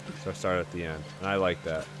at the end, and I like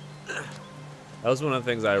that. That was one of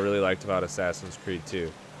the things I really liked about Assassin's Creed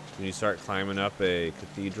 2. When you start climbing up a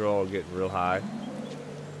cathedral, getting real high,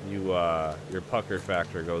 your pucker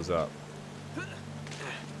factor goes up.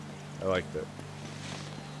 I liked it.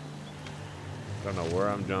 I don't know where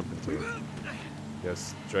I'm jumping to.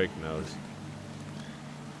 Guess Drake knows.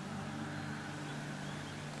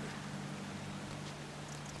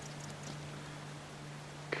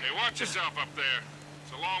 Hey, watch yourself up there.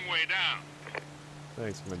 It's a long way down.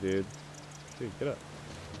 Thanks, my dude. Dude, get up.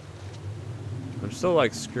 I'm still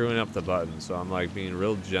like screwing up the button, so I'm like being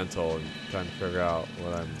real gentle and trying to figure out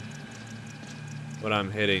what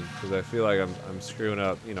I'm hitting, because I feel like I'm screwing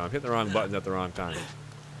up. You know, I'm hitting the wrong buttons at the wrong time.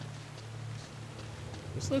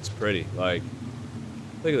 This looks pretty. Like,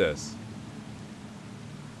 look at this.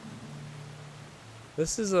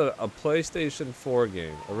 This is a PlayStation 4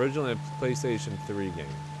 game. Originally a PlayStation 3 game.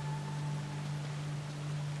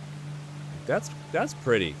 That's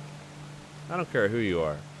pretty. I don't care who you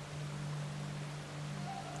are.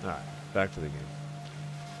 Alright, back to the game.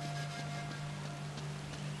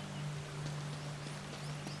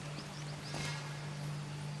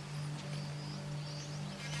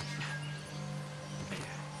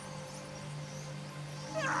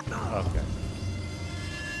 Okay.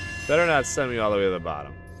 Better not send me all the way to the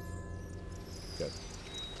bottom. Good.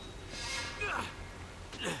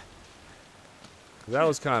 That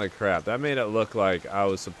was kind of crap. That made it look like I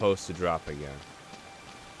was supposed to drop again.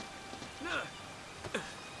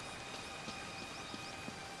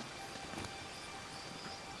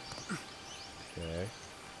 Okay.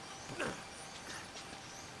 Not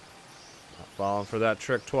falling for that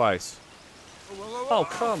trick twice. Oh,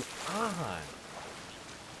 come on.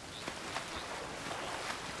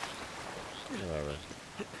 Whatever.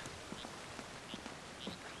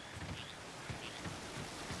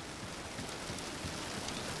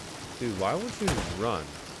 Dude, why would you run?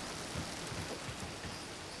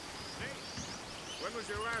 Hey, when was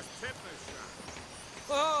your last tetanus shot?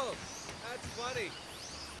 Oh, that's funny.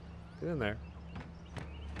 Get in there.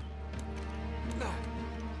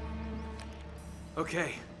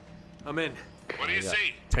 Okay, I'm in. What do you Yeah.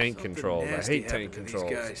 see? Tank Something controls. I nasty hate tank happened to these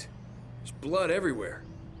controls. guys. There's blood everywhere.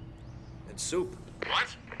 And soup.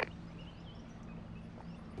 What?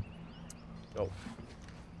 Go.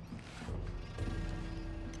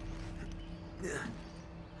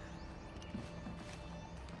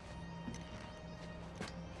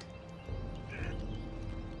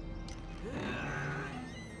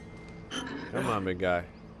 Come on, big guy.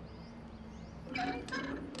 There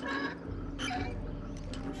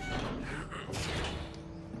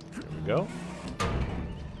we go.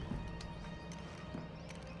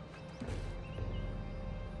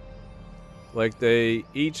 Like, they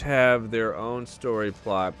each have their own story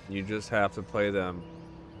plot. You just have to play them.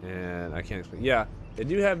 And I can't explain. Yeah, they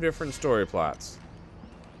do have different story plots.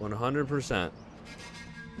 100%.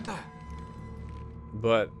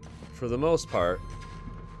 But for the most part,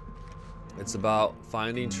 it's about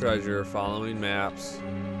finding treasure, following maps,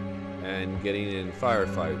 and getting in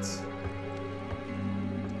firefights.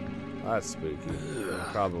 That's spooky. And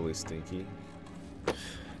probably stinky.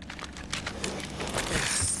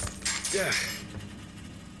 Yeah.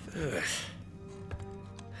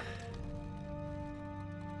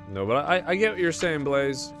 No, but I get what you're saying,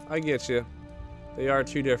 Blaze. I get you. They are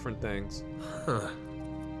two different things. Huh.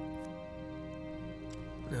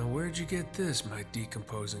 Now, where'd you get this, my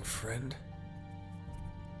decomposing friend?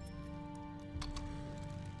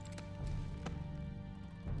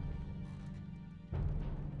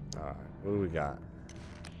 Alright, what do we got?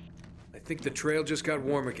 I think the trail just got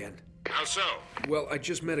warm again. How so? Well, I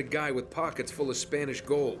just met a guy with pockets full of Spanish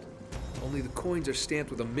gold. Only the coins are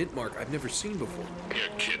stamped with a mint mark I've never seen before. You're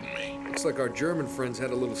kidding me. Looks like our German friends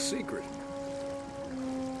had a little secret.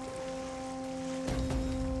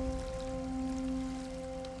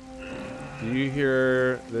 Do you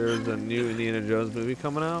hear there's a new Indiana Jones movie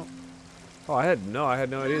coming out? Oh, I had no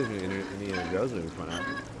idea there was an Indiana Jones movie coming out.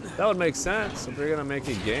 That would make sense. If they're gonna make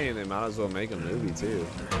a game, they might as well make a movie too.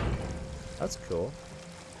 That's cool.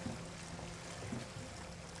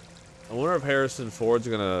 I wonder if Harrison Ford's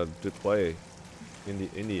gonna play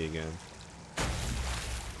Indy again.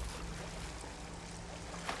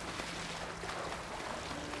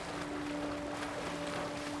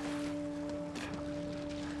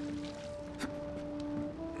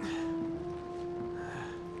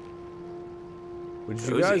 Would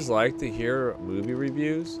you guys like to hear movie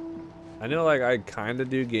reviews? I know, like, I kind of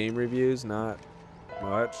do game reviews, not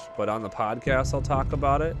much, but on the podcast I'll talk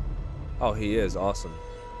about it. Oh, he is awesome.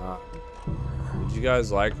 Would you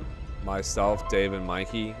guys like myself, Dave, and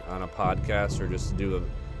Mikey on a podcast, or just to do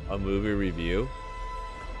a movie review?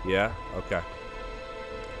 Yeah? Okay.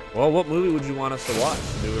 Well, what movie would you want us to watch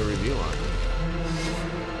to do a review on?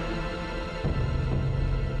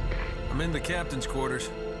 I'm in the captain's quarters.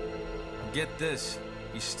 Get this,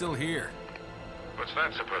 he's still here. What's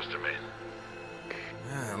that supposed to mean?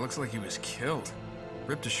 Yeah, it looks like he was killed.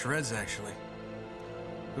 Ripped to shreds, actually.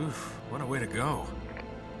 Oof, what a way to go.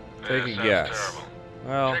 Take a Sounds guess. terrible.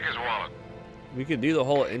 Well, Check his wallet. we could do the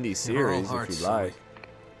whole Indy series if you'd like.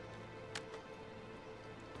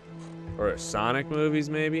 Or Sonic movies,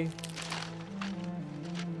 maybe?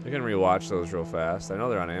 I can rewatch those real fast. I know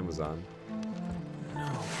they're on Amazon. No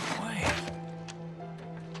way.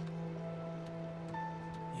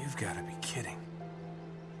 You've got to be kidding.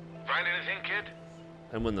 Find anything, kid?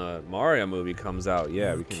 And when the Mario movie comes out,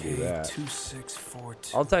 yeah, we can do that.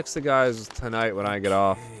 2642. I'll text the guys tonight when I get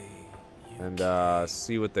off and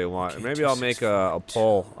see what they want. Or maybe I'll make a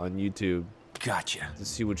poll on YouTube Gotcha. to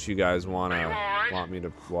see what you guys want me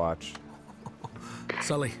to watch.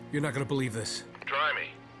 Sully, you're not gonna believe this. Try me.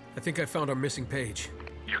 I think I found our missing page.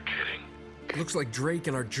 You're kidding. It looks like Drake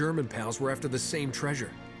and our German pals were after the same treasure.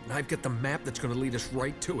 And I've got the map that's gonna lead us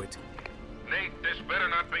right to it. Nate, this better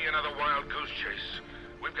not be another wild goose chase.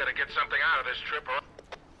 We've got to get something out of this trip or...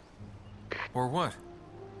 Or what?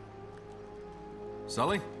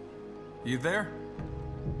 Sully? You there?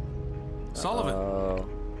 Sullivan?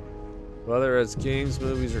 Whether it's games,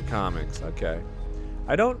 movies, or comics. Okay.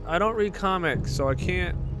 I don't read comics, so I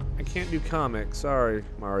can't do comics. Sorry,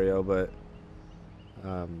 Mario, but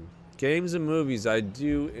games and movies I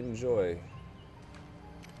do enjoy.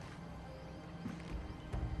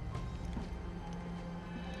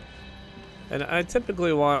 And I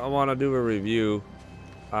typically want to do a review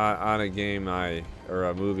on a game or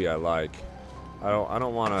a movie I like. I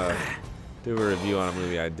don't want to do a review on a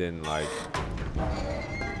movie I didn't like.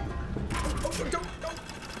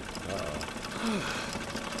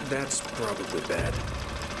 That's probably bad.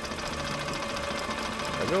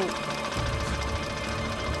 I go.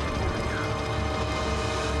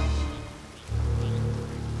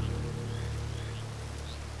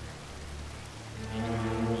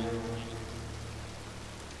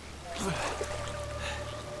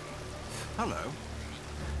 Hello.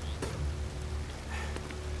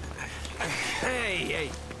 Hey!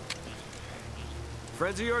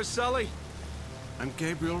 Friends of yours, Sully? I'm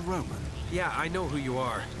Gabriel Roman. Yeah, I know who you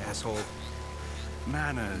are, asshole.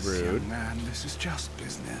 Manners, Rude. young man. This is just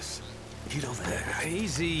business. You don't have it.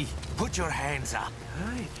 Easy. Put your hands up.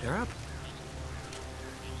 Hi, they're up.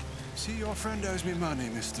 See, your friend owes me money,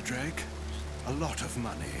 Mr. Drake. A lot of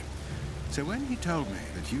money. So when he told me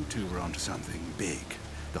that you two were onto something big,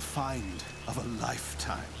 the find of a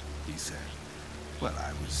lifetime, he said, well,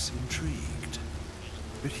 I was intrigued.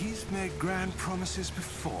 But he's made grand promises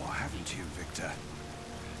before, haven't you, Victor?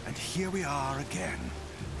 And here we are again.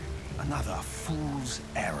 Another fool's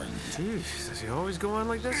errand. Jeez, does he always go on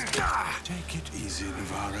like this? Take it easy,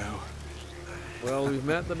 Navarro. Well, we've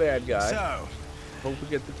met the bad guy. So, Hope we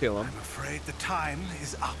get to kill him. I'm afraid the time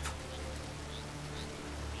is up.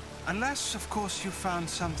 Unless, of course, you found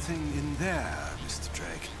something in there, Mr.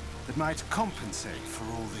 Drake, that might compensate for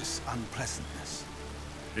all this unpleasantness.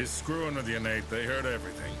 He's screwing with you, Nate. They heard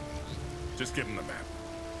everything. Just give him the map.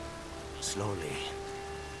 Slowly.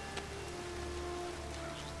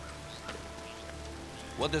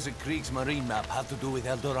 What does a Kriegsmarine map have to do with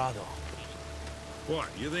El Dorado? What,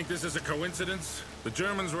 you think this is a coincidence? The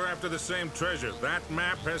Germans were after the same treasure. That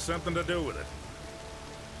map has something to do with it.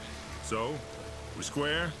 So, we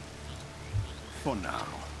square? For now.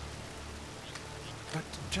 But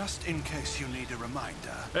just in case you need a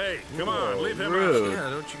reminder... Hey, come on, leave him rude. out. Yeah,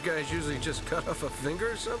 don't you guys usually just cut off a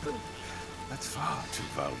finger or something? That's far too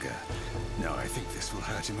vulgar. No, I think this will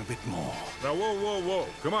hurt him a bit more. Now, whoa, whoa, whoa.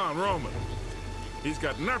 Come on, Roman. He's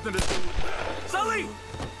got nothing to do with... Sully!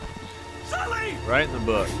 Sully! Right in the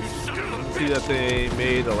book. See that they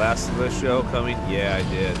made the Last of Us show coming? Yeah, I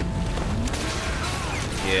did.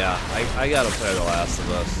 Yeah, I gotta play the Last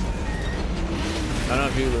of Us. I don't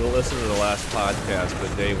know if you listened to the last podcast,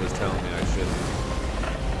 but Dave was telling me I shouldn't.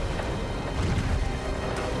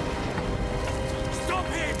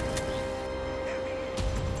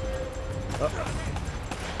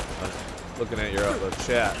 looking at your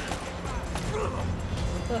chat.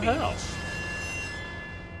 What the hell?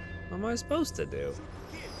 What am I supposed to do?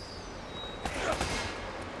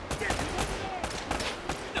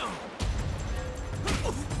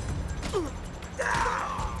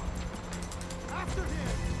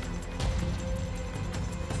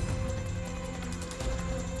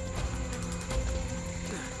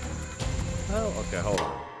 Oh, okay, hold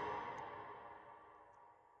on.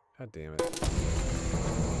 God damn it.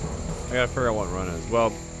 I gotta figure out what run is.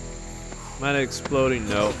 Well, I'm at an exploding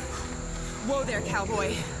note. Whoa there,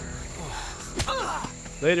 cowboy.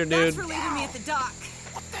 Later, dude. Thanks for leaving me at the dock.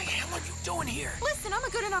 What the hell are you doing here? Listen, I'm a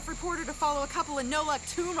good enough reporter to follow a couple of no-luck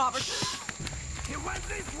tomb robbers. He went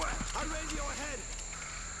this way. I'll radio ahead.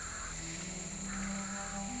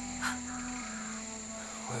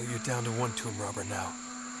 Well, you're down to one tomb robber now.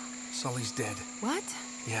 Sully's dead. What?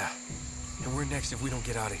 Yeah. And we're next if we don't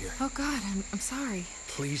get out of here. Oh, God, I'm sorry.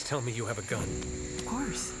 Please tell me you have a gun. Of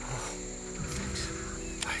course.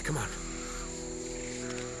 Thanks. All right, come on.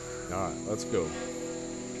 Alright, let's go.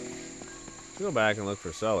 Let's go back and look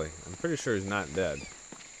for Sully. I'm pretty sure he's not dead.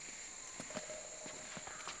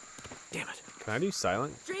 Damn it. Can I do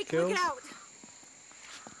silent Drake, kills? look out!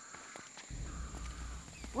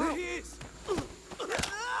 There he is.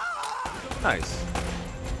 Nice.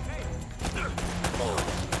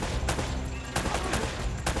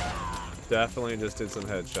 Definitely just did some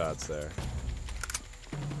headshots there.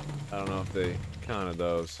 I don't know if they counted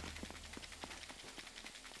those.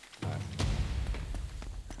 Right.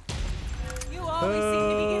 You always seem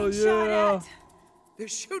to be getting shot at. They're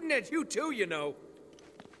shooting at you too, you know.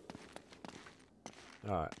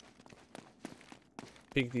 Alright.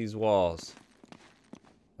 Peek these walls.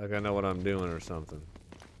 Like I know what I'm doing or something.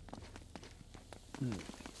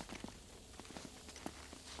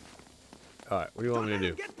 Alright, what do you want me to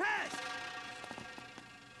do? Get past.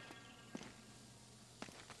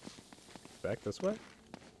 Back this way?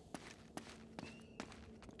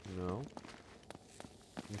 No.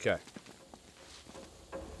 Okay.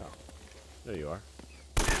 Oh. There you are.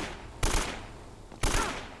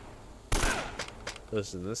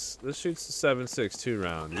 Listen, this shoots the 7.62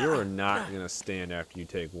 round. You are not gonna stand after you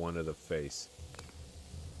take one to the face.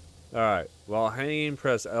 Alright, while hanging,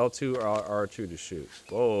 press L2 or R2 to shoot.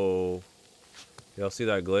 Whoa. Y'all see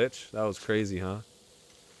that glitch? That was crazy, huh?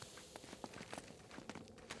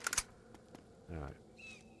 Alright.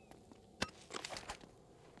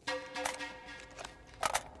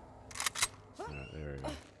 Alright, there we go.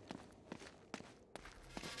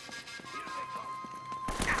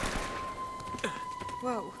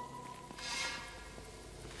 Whoa.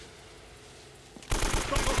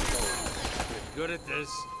 Good at this.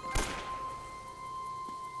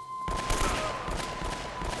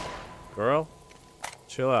 Girl,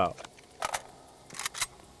 chill out.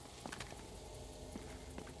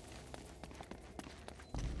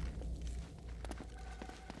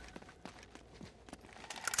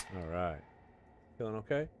 All right. Feeling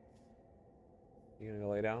okay? You gonna go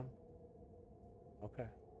lay down? Okay.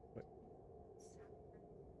 Wait.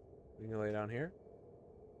 You gonna lay down here?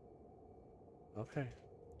 Okay.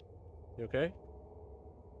 You okay?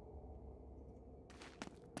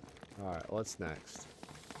 All right. What's next?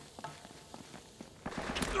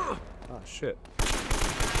 Oh shit.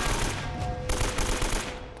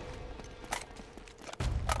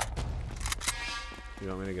 You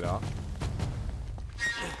want me to get off?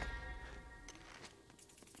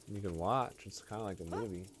 You can watch. It's kind of like a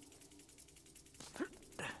movie.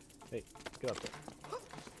 Hey, get up there.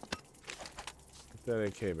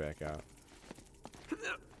 Get that AK back out.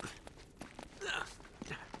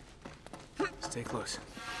 Stay close.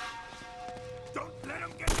 Don't let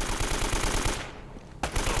him get...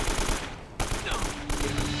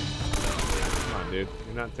 Come on, dude.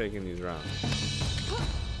 You're not taking these rounds.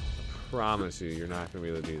 I promise you, you're not going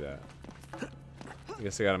to be able to do that. I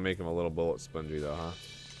guess I got to make him a little bullet spongy, though, huh?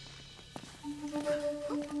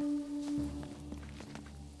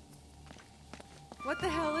 What the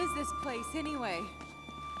hell is this place, anyway?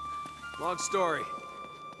 Long story.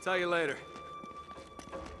 Tell you later.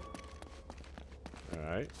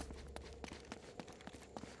 Alright.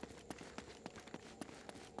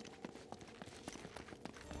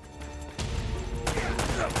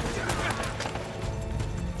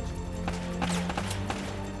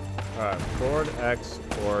 Alright, forward X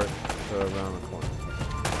or to around the corner.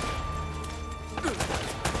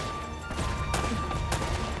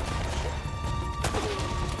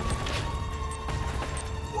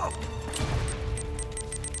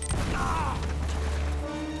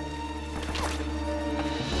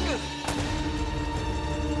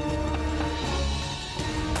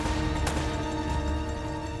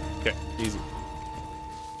 Okay, easy.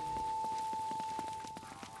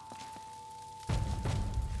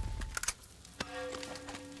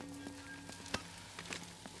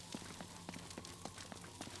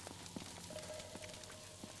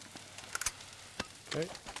 Okay.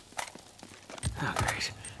 Oh,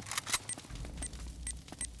 great.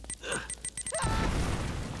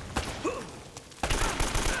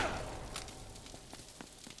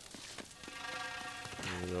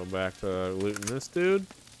 Go back to looting this dude.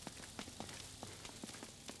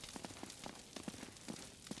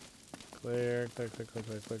 Clear,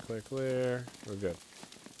 clear. We're good.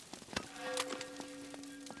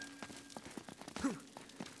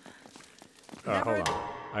 Hold on.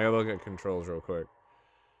 I gotta look at controls real quick.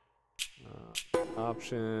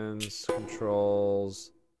 Options,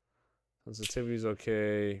 controls, sensitivity's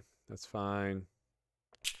okay. That's fine.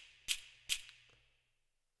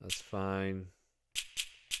 That's fine.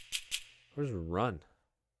 Where's run?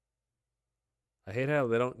 I hate how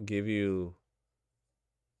they don't give you,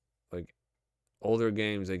 like, older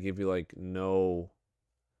games. They give you like no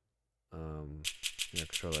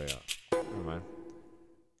control layout. Never mind.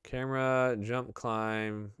 Camera, jump,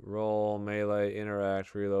 climb, roll, melee,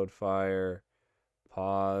 interact, reload, fire,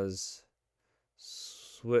 pause,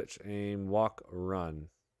 switch, aim, walk, run.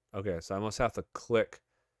 Okay, so I must have to click.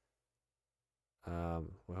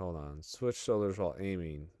 Wait, hold on. Switch shoulders while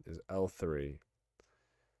aiming is L3.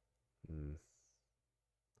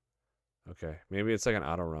 Okay, maybe it's like an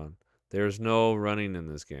auto run. There's no running in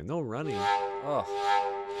this game. No running. Oh.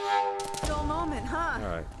 Dull moment, huh? All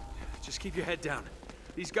right. Just keep your head down.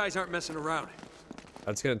 These guys aren't messing around.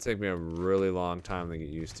 That's gonna take me a really long time to get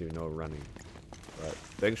used to. No running. But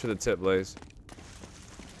thanks for the tip, Blaze.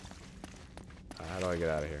 How do I get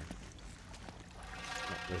out of here?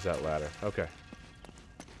 Oh, there's that ladder. Okay.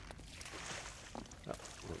 Oh,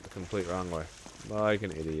 went the complete wrong way. Like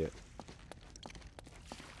an idiot.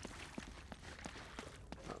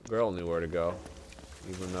 Oh, girl knew where to go,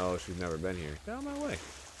 even though she's never been here. Get out of my way.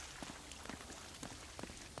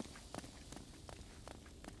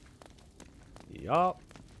 Yup.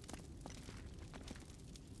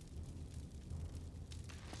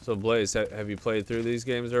 So Blaze, have you played through these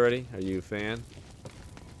games already? Are you a fan?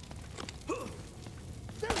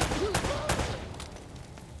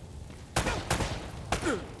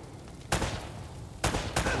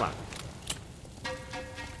 Come on.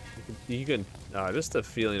 You can just the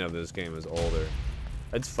feeling of this game is older.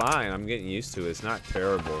 It's fine. I'm getting used to it. It's not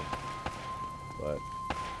terrible. But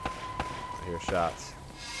I hear shots.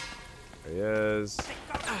 There he is.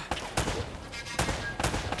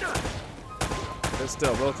 Sit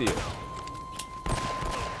still, both of you.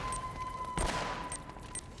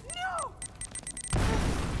 No.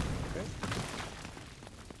 Okay.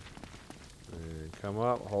 And come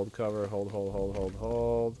up, hold cover,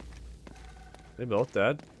 hold. They both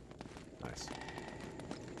dead. Nice.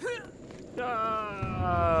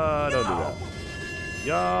 Don't do that.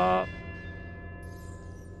 Yup.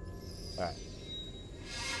 Alright.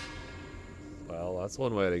 Well, that's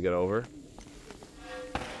one way to get over.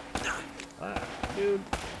 Ah, dude.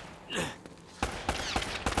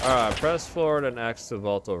 Alright, press forward and X to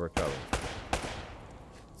vault over cover.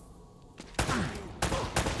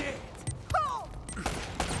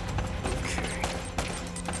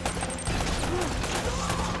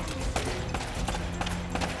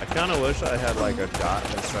 I kind of wish I had like a dot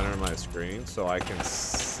in the center of my screen so I can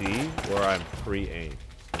see where I'm pre-aimed,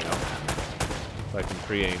 you know? So I can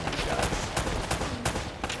pre-aim these guys.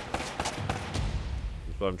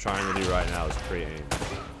 What I'm trying to do right now is pre-aim.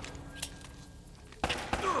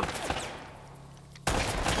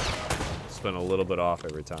 Spin a little bit off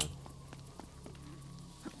every time.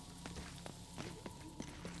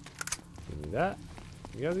 Give me that.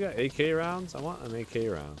 You guys got AK rounds? I want an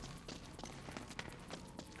AK round.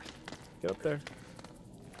 Get up there.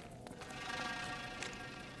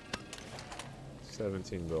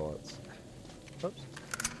 17 bullets. Oops.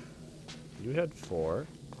 You had 4.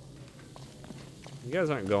 You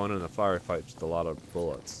guys aren't going in a firefight with a lot of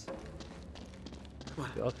bullets.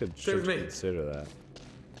 Y'all should consider that.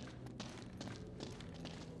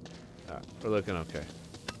 Alright, we're looking okay.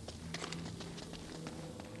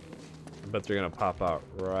 I bet they're gonna pop out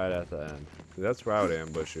right at the end. That's where I would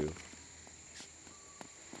ambush you.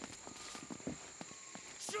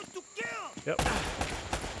 Yep.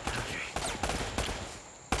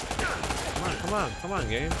 Come on,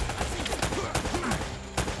 game.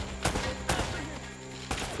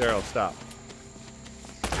 Daryl, stop.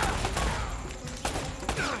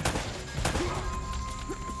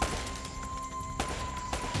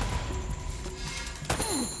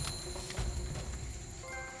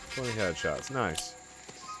 Headshots, nice.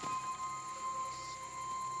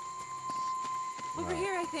 Over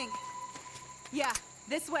here, I think. Yeah,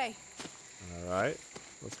 this way. Alright,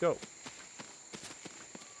 let's go.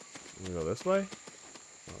 Can we go this way?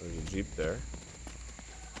 Oh, there's a Jeep there.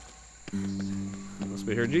 Must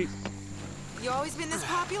be her Jeep. You always been this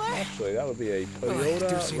popular? Actually, that would be a Well, I do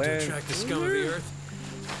Toyota seem to Land attract the scum of the earth.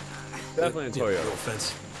 Definitely a No Toyota.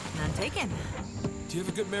 offense. None taken. Do you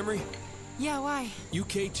have a good memory? Yeah, why?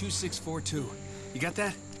 UK 2642. You got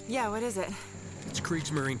that? Yeah, what is it? It's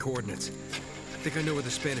Kriegsmarine coordinates. I think I know where the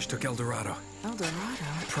Spanish took El Dorado. El Dorado.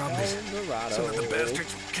 Problem is, Dorado. some of the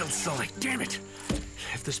bastards killed Sully. Damn it!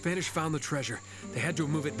 If the Spanish found the treasure, they had to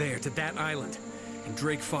move it there, to that island. And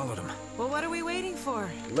Drake followed them. Well, what are we waiting for?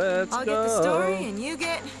 Let's I'll go. get the story, and you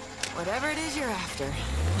get whatever it is you're after.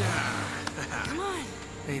 Come on.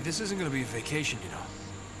 Hey, this isn't gonna be a vacation, you know.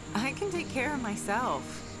 I can take care of myself.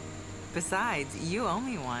 Besides, you owe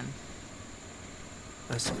me one.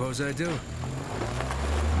 I suppose I do.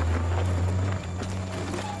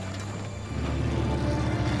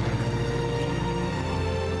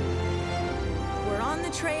 We're on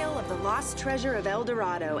the trail of the lost treasure of El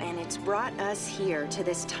Dorado, and it's brought us here to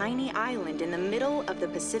this tiny island in the middle of the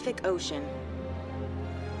Pacific Ocean.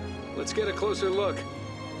 Let's get a closer look.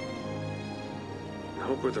 I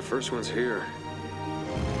hope we're the first ones here.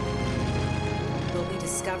 Will we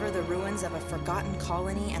discover the ruins of a forgotten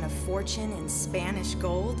colony and a fortune in Spanish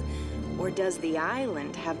gold? Or does the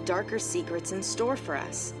island have darker secrets in store for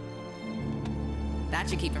us? That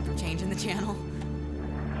should keep him from changing the channel.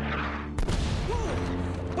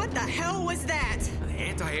 Whoa! What the hell was that? An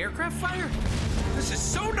anti-aircraft fire? This is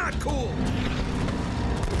so not cool!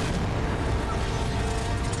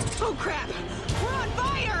 Oh crap! We're on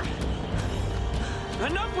fire!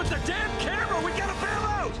 Enough with the damn camera! We gotta bail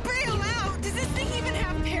out! Bail out? Does this thing even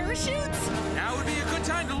have parachutes? Now would be a good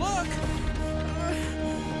time to look!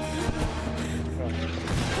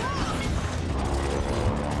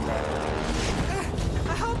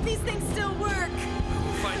 I hope these things still work.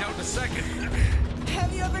 We'll find out in a second.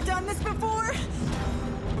 Have you ever done this before?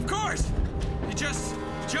 Of course! You just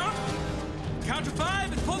jump, count to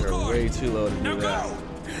 5, and pull the You're cord. way too low to do Now that. go!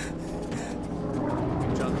 If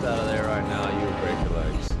you jumped out of there right now, you would break your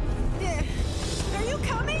legs. Yeah. Are you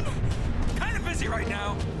coming? Kind of busy right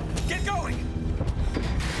now. Get going!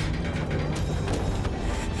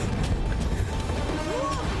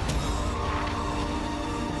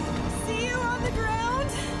 See you on the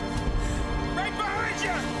ground? Right behind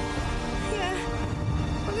you! Yeah.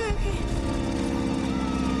 Okay.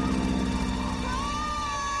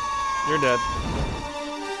 You're dead.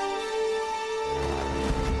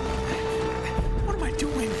 What am I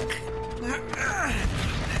doing?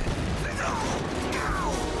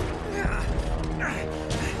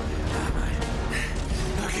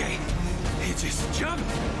 Okay, you just jump,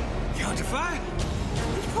 count to 5,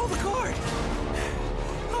 and pull the cord.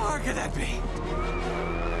 How hard could that be?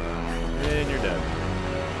 And you're dead.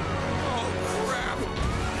 Oh, crap!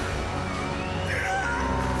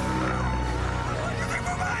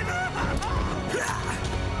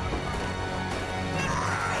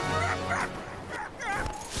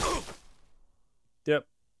 Yep.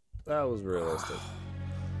 That was realistic.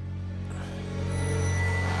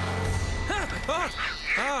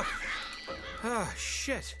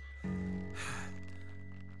 Shit.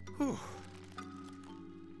 Whew.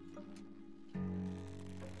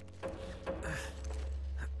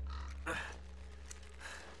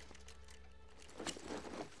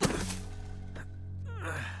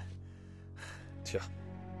 Yeah.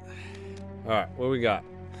 All right, what we got?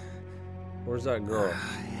 Where's that girl?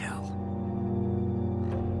 Hell.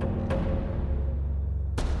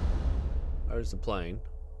 There's the plane.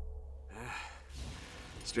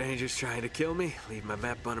 Strangers trying to kill me, leave my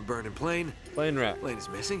map on a burning plane. Plane wrap. Plane is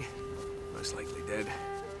missing. Most likely dead.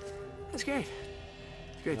 That's great.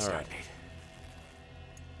 Great All start, right. Nate.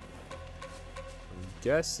 I'm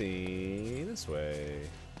guessing this way.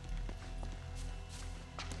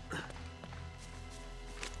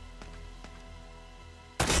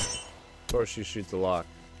 Of course, you shoot the lock.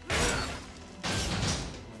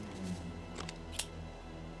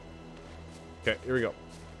 Okay, here we go.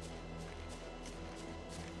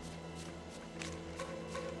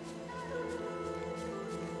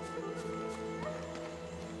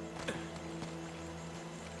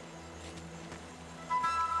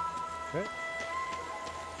 Okay.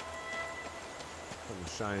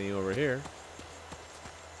 Something shiny over here.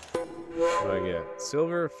 What do I get?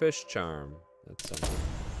 Silver fish charm. That's something.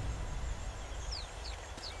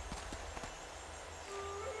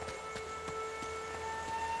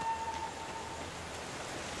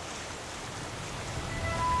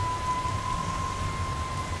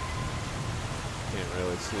 Can't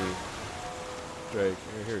really see Drake.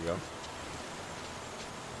 Here we go.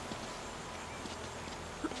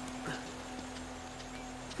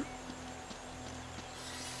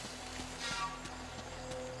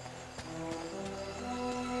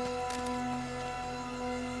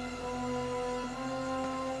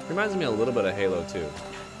 Reminds me a little bit of Halo 2.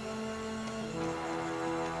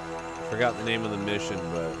 I forgot the name of the mission,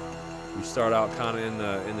 but you start out kind of in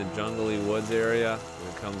the jungly woods area, and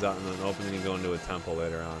it comes out in an open, and you go into a temple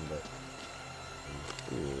later on. But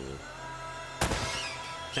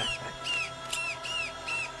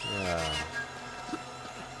yeah.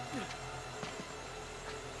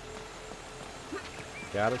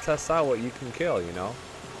 Gotta test out what you can kill, you know?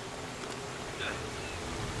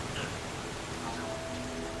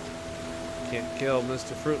 Can't kill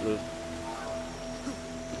Mr. Fruit Loop.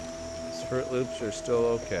 His Fruit Loops are still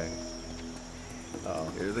okay.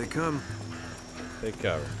 Uh-oh. Here they come. Take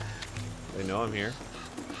cover. They know I'm here.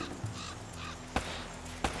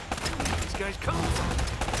 These guys come.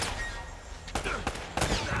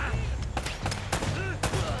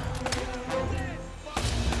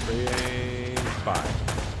 Free-aim, fire.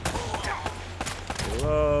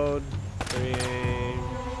 Reload. Free-aim,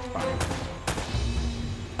 fire.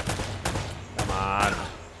 Come on.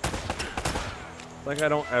 Like I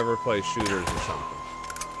don't ever play shooters or something.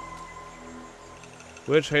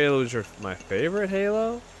 Which Halo is my favorite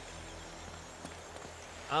Halo?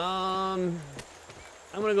 I'm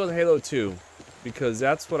gonna go with Halo 2 because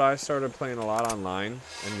that's what I started playing a lot online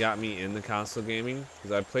and got me into console gaming.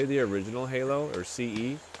 Because I played the original Halo or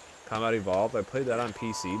CE, Combat Evolved. I played that on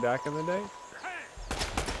PC back in the day.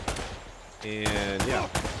 And yeah.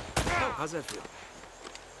 How's that feel?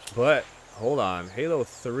 But hold on, Halo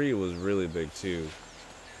 3 was really big too.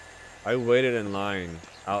 I waited in line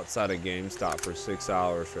outside of GameStop for 6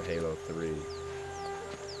 hours for Halo 3.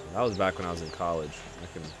 That was back when I was in college. I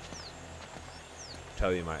can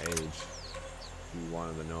tell you my age if you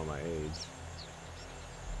wanted to know my age.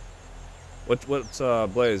 What's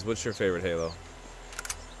Blaze, what's your favorite Halo?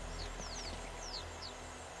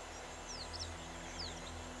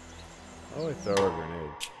 Oh, I throw a grenade.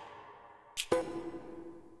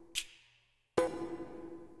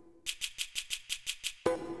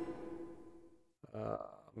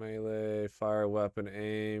 Melee, fire weapon,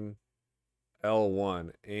 aim,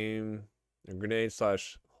 L1, aim, grenade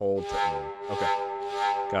slash hold to aim. Okay,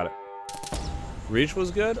 got it. Reach was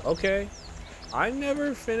good? Okay. I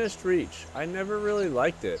never finished Reach. I never really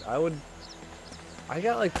liked it. I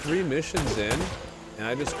got like 3 missions in, and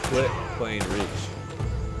I just quit playing Reach.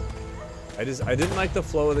 I didn't like the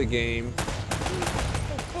flow of the game.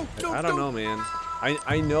 I don't know, man.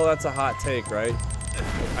 I know that's a hot take, right?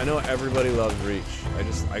 I know everybody loves Reach. I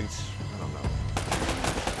don't know.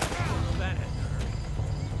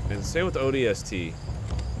 And same with ODST.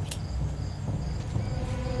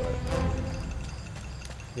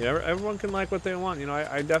 But, everyone can like what they want. You know,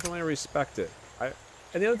 I definitely respect it.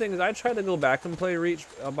 And the other thing is, I tried to go back and play Reach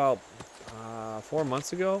about 4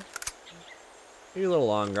 months ago. Maybe a little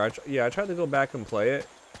longer. I tried to go back and play it.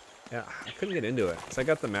 Yeah, I couldn't get into it. So I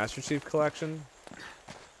got the Master Chief Collection.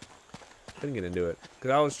 Couldn't get into it because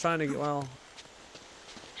I was trying to get, well,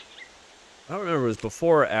 I don't remember if it was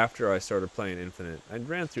before or after I started playing Infinite. I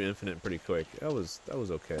ran through Infinite pretty quick. That was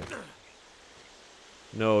okay.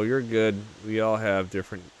 No, you're good. We all have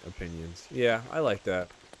different opinions. Yeah, I like that.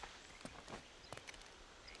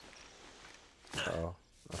 Oh,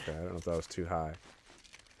 okay. I don't know if that was too high.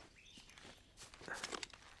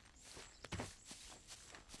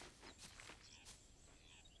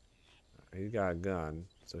 He got a gun.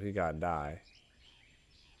 So he got die.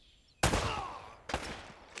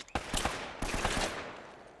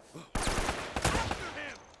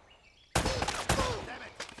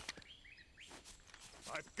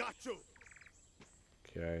 I've got you.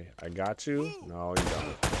 Okay, I got you? No, you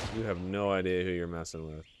don't. You have no idea who you're messing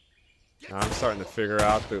with. Now I'm starting to figure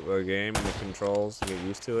out the game and the controls, get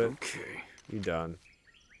used to it. Okay. You done.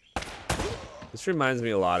 This reminds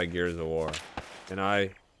me a lot of Gears of War. And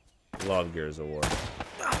I love Gears of War.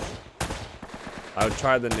 I would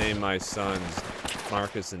try to name my sons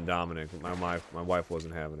Marcus and Dominic. My wife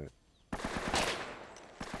wasn't having it.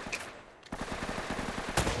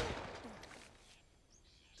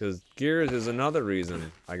 Because Gears is another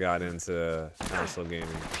reason I got into console gaming.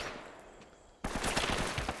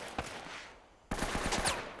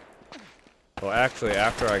 Well, actually,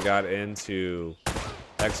 after I got into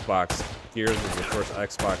Xbox, Gears was the first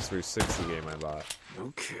Xbox 360 game I bought.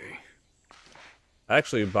 Okay. I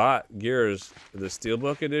actually bought Gears, the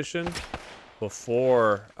Steelbook edition,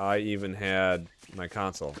 before I even had my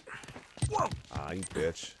console. Ah, you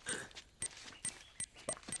bitch.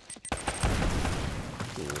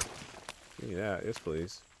 Cool. Give me that. Yes,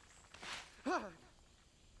 please.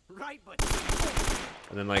 Right, but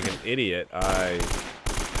And then, like an idiot, I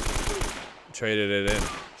traded it in.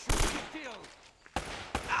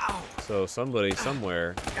 So somebody,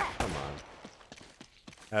 somewhere, come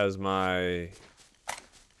on. as my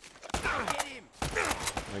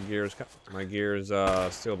gears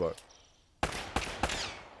steelbook.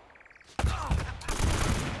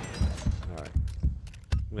 Alright.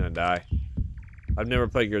 I'm gonna die. I've never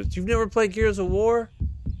played Gears. You've never played Gears of War?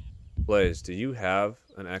 Blaze, do you have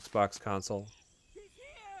an Xbox console?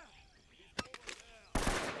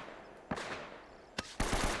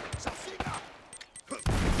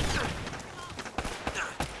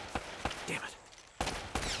 Damn it.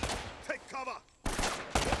 Take cover.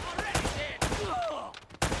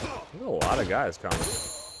 There's a lot of guys coming.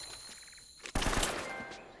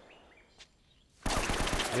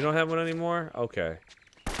 You don't have one anymore? Okay.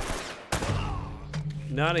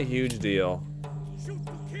 Not a huge deal. Shoot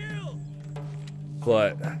to kill.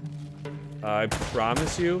 But I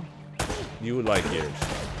promise you, you would like Gears.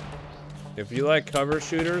 If you like cover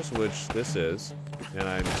shooters, which this is, and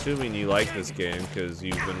I'm assuming you like this game because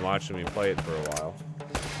you've been watching me play it for a while.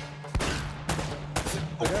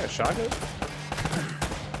 I got a shotgun?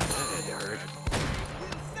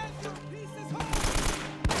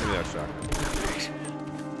 Give me that shotgun.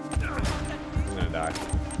 I'm gonna die.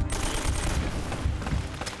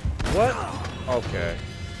 What? Okay.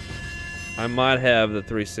 I might have the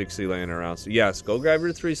 360 laying around. So yes, go grab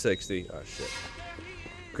your 360. Oh shit.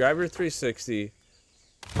 Grab your 360.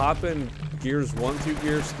 Hop in Gears 1 through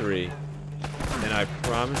Gears 3. And I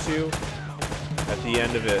promise you, at the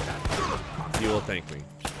end of it, you will thank me.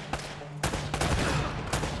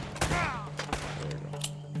 There you go.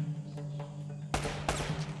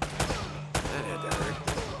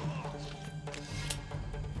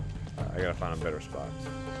 Alright, I gotta find a better spot.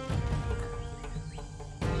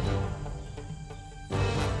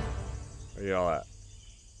 Where y'all at?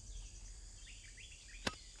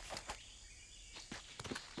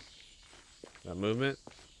 That movement?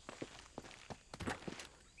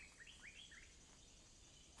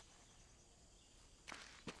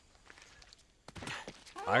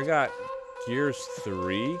 I got Gears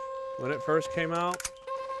 3 when it first came out.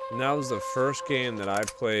 And that was the first game that I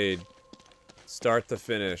played start to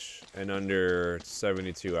finish in under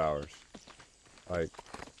 72 hours. Like,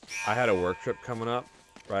 I had a work trip coming up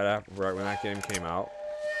right when that game came out.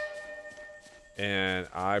 And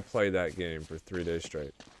I played that game for 3 days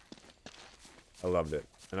straight. I loved it.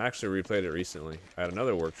 And I actually replayed it recently. I had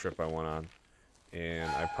another work trip I went on. And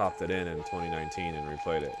I popped it in 2019 and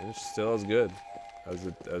replayed it. And it's still as good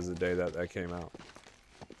as the day that came out.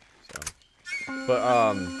 So.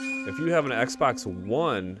 But if you have an Xbox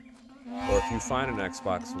One, or if you find an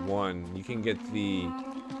Xbox One, you can get the,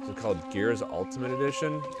 what's it called, Gears Ultimate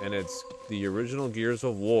Edition. And it's the original Gears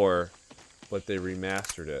of War, but they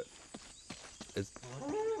remastered it.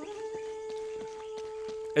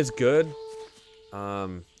 It's good.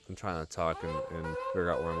 I'm trying to talk and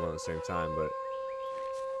figure out where I'm going at the same time, but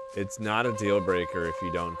it's not a deal breaker if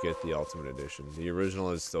you don't get the Ultimate Edition. The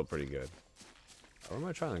original is still pretty good. Where am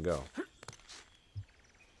I trying to go?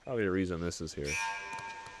 Probably a reason this is here.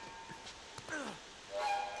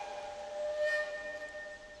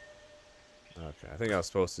 Okay, I think I was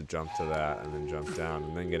supposed to jump to that and then jump down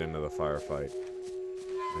and then get into the firefight.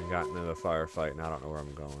 I got into the firefight and I don't know where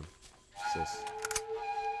I'm going. What's this?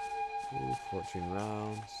 Ooh, 14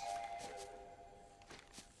 rounds.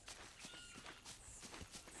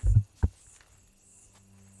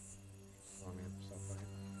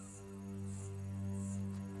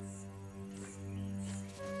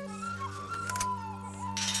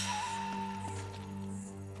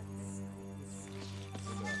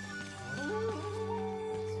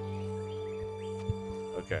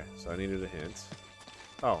 Okay, so I needed a hint.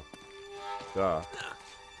 Oh. Duh.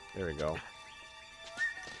 There we go.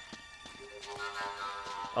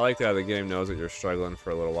 I like that the game knows that you're struggling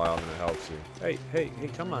for a little while and it helps you. Hey,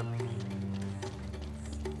 come on.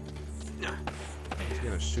 He's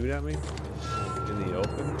gonna shoot at me? In the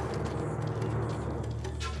open?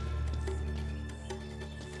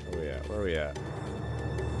 Where are we at?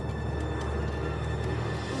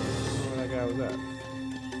 Where that guy was at?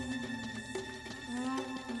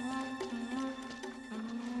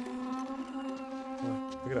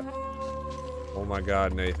 Pick it up. Oh my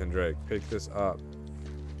god, Nathan Drake. Pick this up.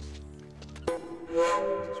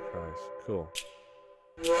 Jesus Christ. Cool.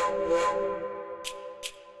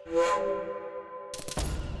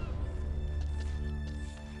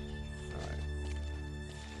 Alright.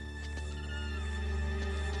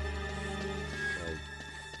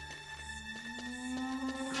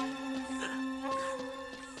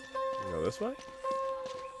 Go this way?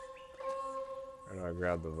 Or do I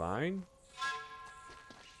grab the vine?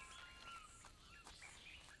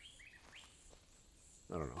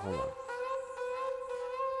 I don't know. Hold on.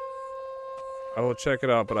 I will check it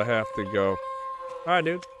out, but I have to go. All right,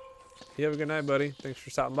 dude. You have a good night, buddy. Thanks for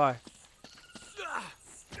stopping by.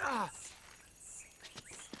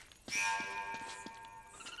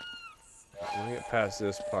 I'm gonna get past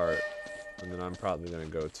this part, and then I'm probably gonna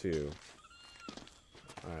go too.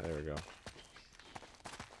 All right, there we go.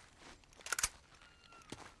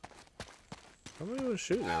 Somebody was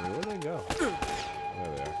shooting at me. Where'd they go?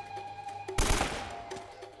 There they are.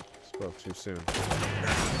 Spoke too soon.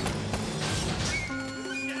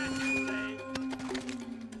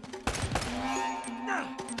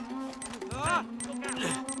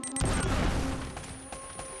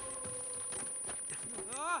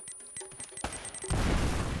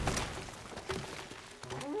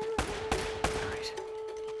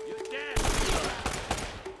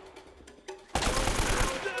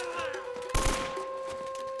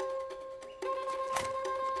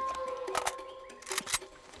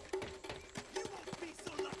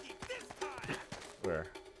 Where?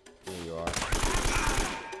 There you are.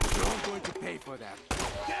 You're going to pay for that.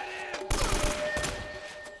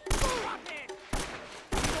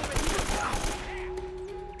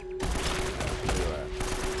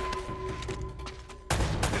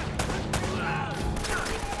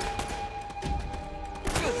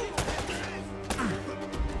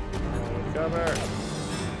 Cover.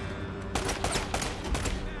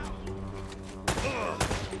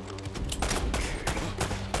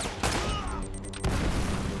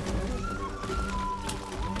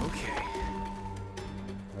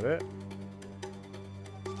 That it?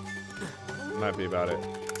 Might be about it.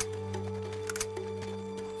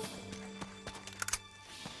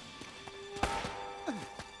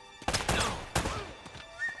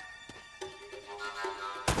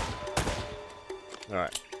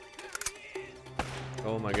 Alright.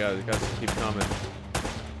 Oh my god, these guys just keep coming.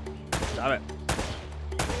 Stop it.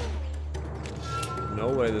 No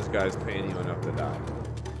way this guy's paying you enough to die.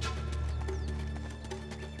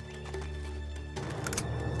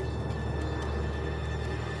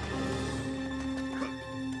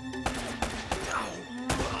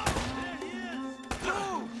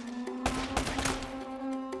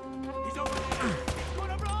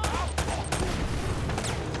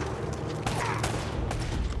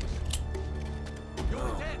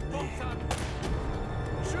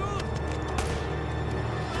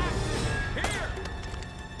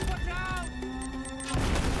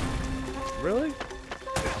 Really?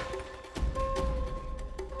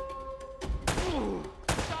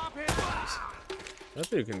 That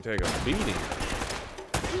dude can take a beating.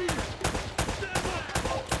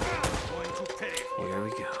 Here we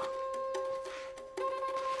go.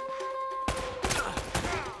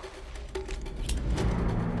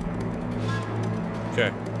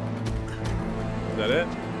 Okay. Is that it?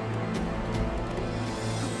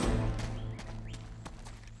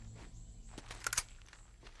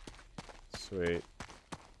 Sweet.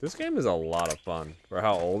 This game is a lot of fun for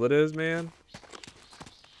how old it is, man.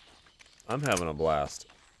 I'm having a blast.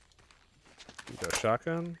 You got a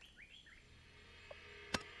shotgun?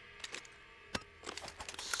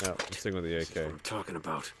 Yeah, I'm sticking with the AK. This is what I'm talking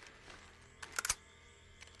about.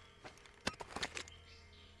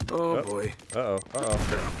 Oh boy. Uh-oh.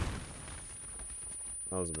 Uh-oh.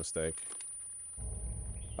 That was a mistake.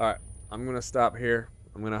 Alright. I'm going to stop here.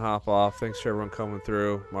 I'm going to hop off. Thanks for everyone coming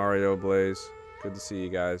through. Mario, Blaze. Good to see you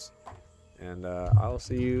guys. And I'll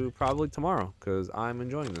see you probably tomorrow because I'm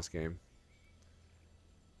enjoying this game.